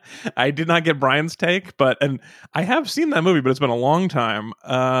 I did not get Brian's take, and I have seen that movie, but it's been a long time.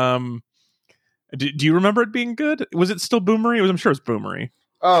 Do you remember it being good? Was it still boomery? I'm sure it's boomery.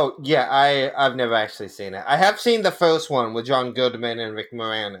 Oh yeah, I've never actually seen it. I have seen the first one with John Goodman and Rick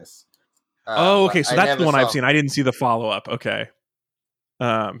Moranis. Okay, so that's the one I've seen. I didn't see the follow up. Okay.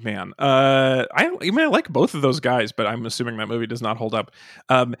 Man. I like both of those guys, but I'm assuming that movie does not hold up.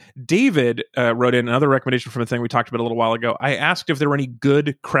 David wrote in another recommendation from a thing we talked about a little while ago. I asked if there were any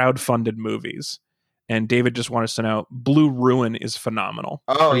good crowdfunded movies, and David just wanted us to know Blue Ruin is phenomenal.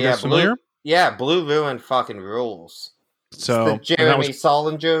 Oh, yeah. Familiar? Blue Ruin fucking rules. So it's the Jeremy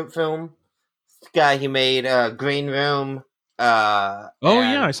Solinger film. The guy who made Green Room. I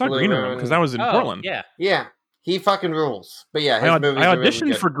saw Blue Green Room because that was in Portland. Yeah. He fucking rules. But yeah, I auditioned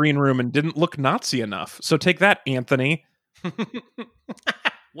really for Green Room and didn't look Nazi enough. So take that, Anthony.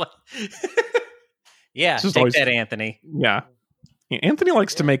 What? Yeah, take that, Anthony. Yeah. Anthony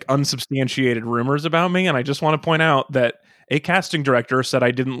likes to make unsubstantiated rumors about me, and I just want to point out that a casting director said I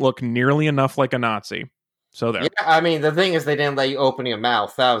didn't look nearly enough like a Nazi. So there. Yeah, I mean, the thing is they didn't let you open your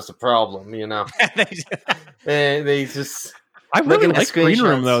mouth. That was the problem, you know? they just... I really like Green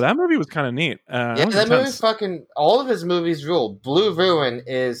Room, though. That movie was kind of neat. That movie fucking... All of his movies rule. Blue Ruin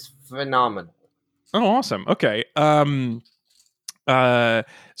is phenomenal. Oh, awesome. Okay.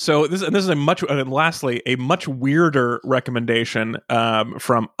 So this is a much... lastly, a much weirder recommendation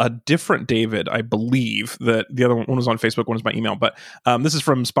from a different David, I believe. The other one was on Facebook, one was by email. But this is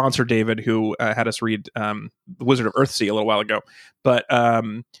from sponsor David, who had us read The Wizard of Earthsea a little while ago. But...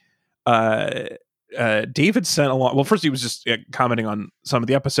 David sent along. Well, first he was just commenting on some of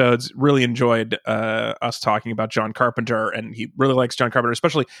the episodes. Really enjoyed us talking about John Carpenter, and he really likes John Carpenter,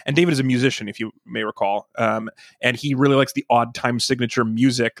 especially. And David is a musician, if you may recall, and he really likes the odd time signature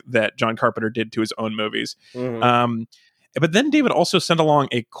music that John Carpenter did to his own movies. Mm-hmm. But then David also sent along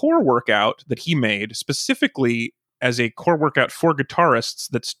a core workout that he made specifically as a core workout for guitarists.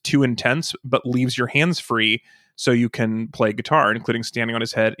 That's too intense, but leaves your hands free. So you can play guitar, including standing on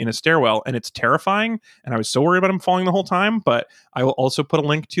his head in a stairwell. And it's terrifying. And I was so worried about him falling the whole time. But I will also put a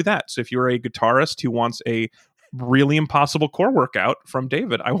link to that. So if you're a guitarist who wants a really impossible core workout from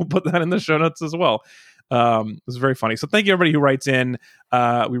David, I will put that in the show notes as well. It was very funny. So thank you, everybody who writes in.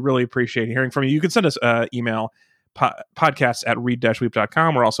 We really appreciate hearing from you. You can send us email, podcasts at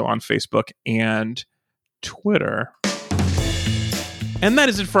read-weep.com. We're also on Facebook and Twitter. And that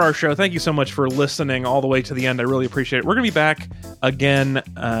is it for our show. Thank you so much for listening all the way to the end. I really appreciate it. We're going to be back again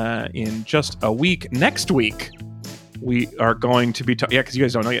in just a week. Next week, we are going to be... because you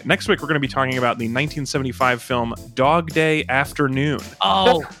guys don't know yet. Next week, we're going to be talking about the 1975 film Dog Day Afternoon.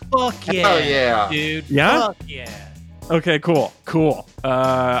 Oh, fuck yeah. Oh, yeah. Dude. Yeah? Fuck yeah. Okay, cool.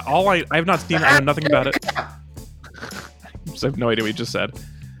 I have not seen it. I know nothing about it. I have no idea what you just said.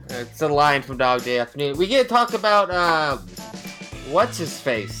 It's a line from Dog Day Afternoon. We get to talk about... what's his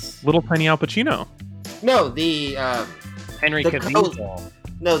face? Little tiny Al Pacino. No, the Henry Cavill.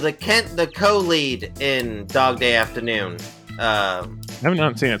 The co-lead in Dog Day Afternoon. I haven't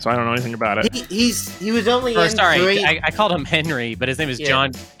not seen it, so I don't know anything about it. He was only in three... I called him Henry, but his name is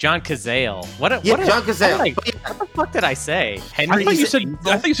John Cazale. John Cazale. What the fuck did I say? Henry. I thought you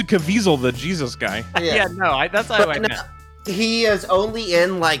said Caviezel, the Jesus guy. That's how I meant. He is only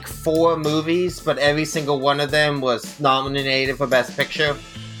in like 4 movies, but every single one of them was nominated for Best Picture.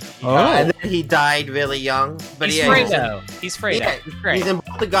 And then he died really young. But he's Fredo. He's Fredo. Yeah, he's great. He's in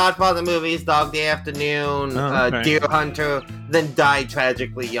both the Godfather movies, Dog Day Afternoon, Deer Hunter, then died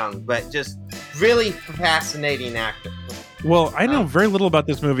tragically young. But just really fascinating actor. Well, I know very little about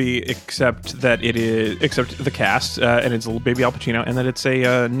this movie except the cast, and it's little baby Al Pacino, and that it's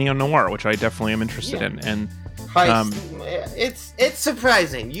a neo-noir, which I definitely am interested in. And it's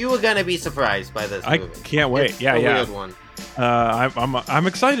surprising. You were gonna be surprised by this movie. I can't wait. It's a weird one. I'm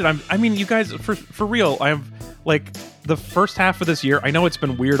excited. I mean, you guys, for real. I have like the first half of this year. I know it's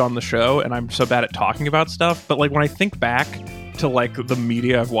been weird on the show, and I'm so bad at talking about stuff. But like when I think back to like the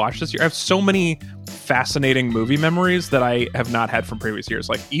media I've watched this year, I have so many fascinating movie memories that I have not had from previous years.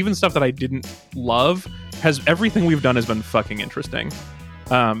 Like even stuff that I didn't love everything we've done has been fucking interesting.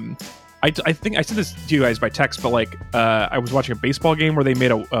 I think I sent this to you guys by text, but like I was watching a baseball game where they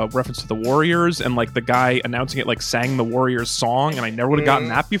made a reference to the Warriors, and like the guy announcing it like sang the Warriors song, and I never would have gotten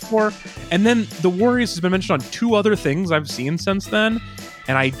that before. And then the Warriors has been mentioned on 2 other things I've seen since then.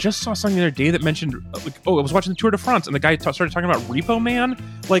 And I just saw something the other day that mentioned, I was watching the Tour de France, and the guy started talking about Repo Man.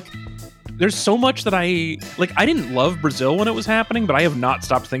 Like, there's so much that I didn't love Brazil when it was happening, but I have not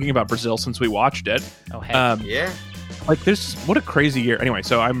stopped thinking about Brazil since we watched it. Oh, heck yeah. Like, what a crazy year. Anyway,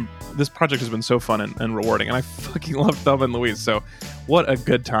 so this project has been so fun and rewarding, and I fucking love Thelma and Louise, so what a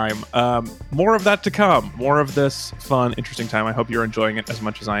good time. More of that to come. More of this fun, interesting time. I hope you're enjoying it as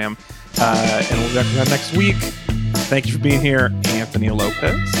much as I am. And we'll be back with that next week. Thank you for being here, Anthony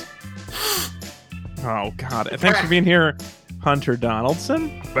Lopez. Oh, God. Thanks for being here, Hunter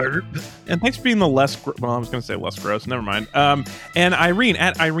Donaldson. Burp. And thanks for being the I was going to say less gross. Never mind. And Irene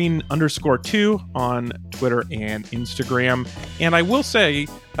at Irene_2 on Twitter and Instagram. And I will say,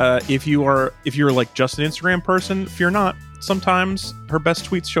 if you're like just an Instagram person, fear not. Sometimes her best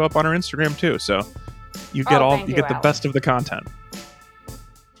tweets show up on her Instagram too. So you get the best of the content.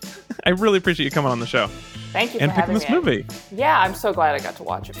 I really appreciate you coming on the show. Thank you and for picking this movie. Yeah, I'm so glad I got to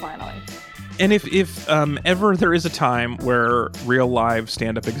watch it finally. And if ever there is a time where real live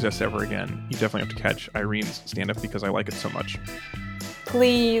stand-up exists ever again, you definitely have to catch Irene's stand-up because I like it so much.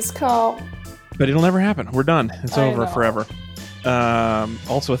 Please come. But it'll never happen. We're done. It's over forever.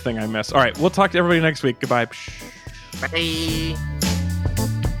 Also a thing I miss. All right, we'll talk to everybody next week. Goodbye. Bye.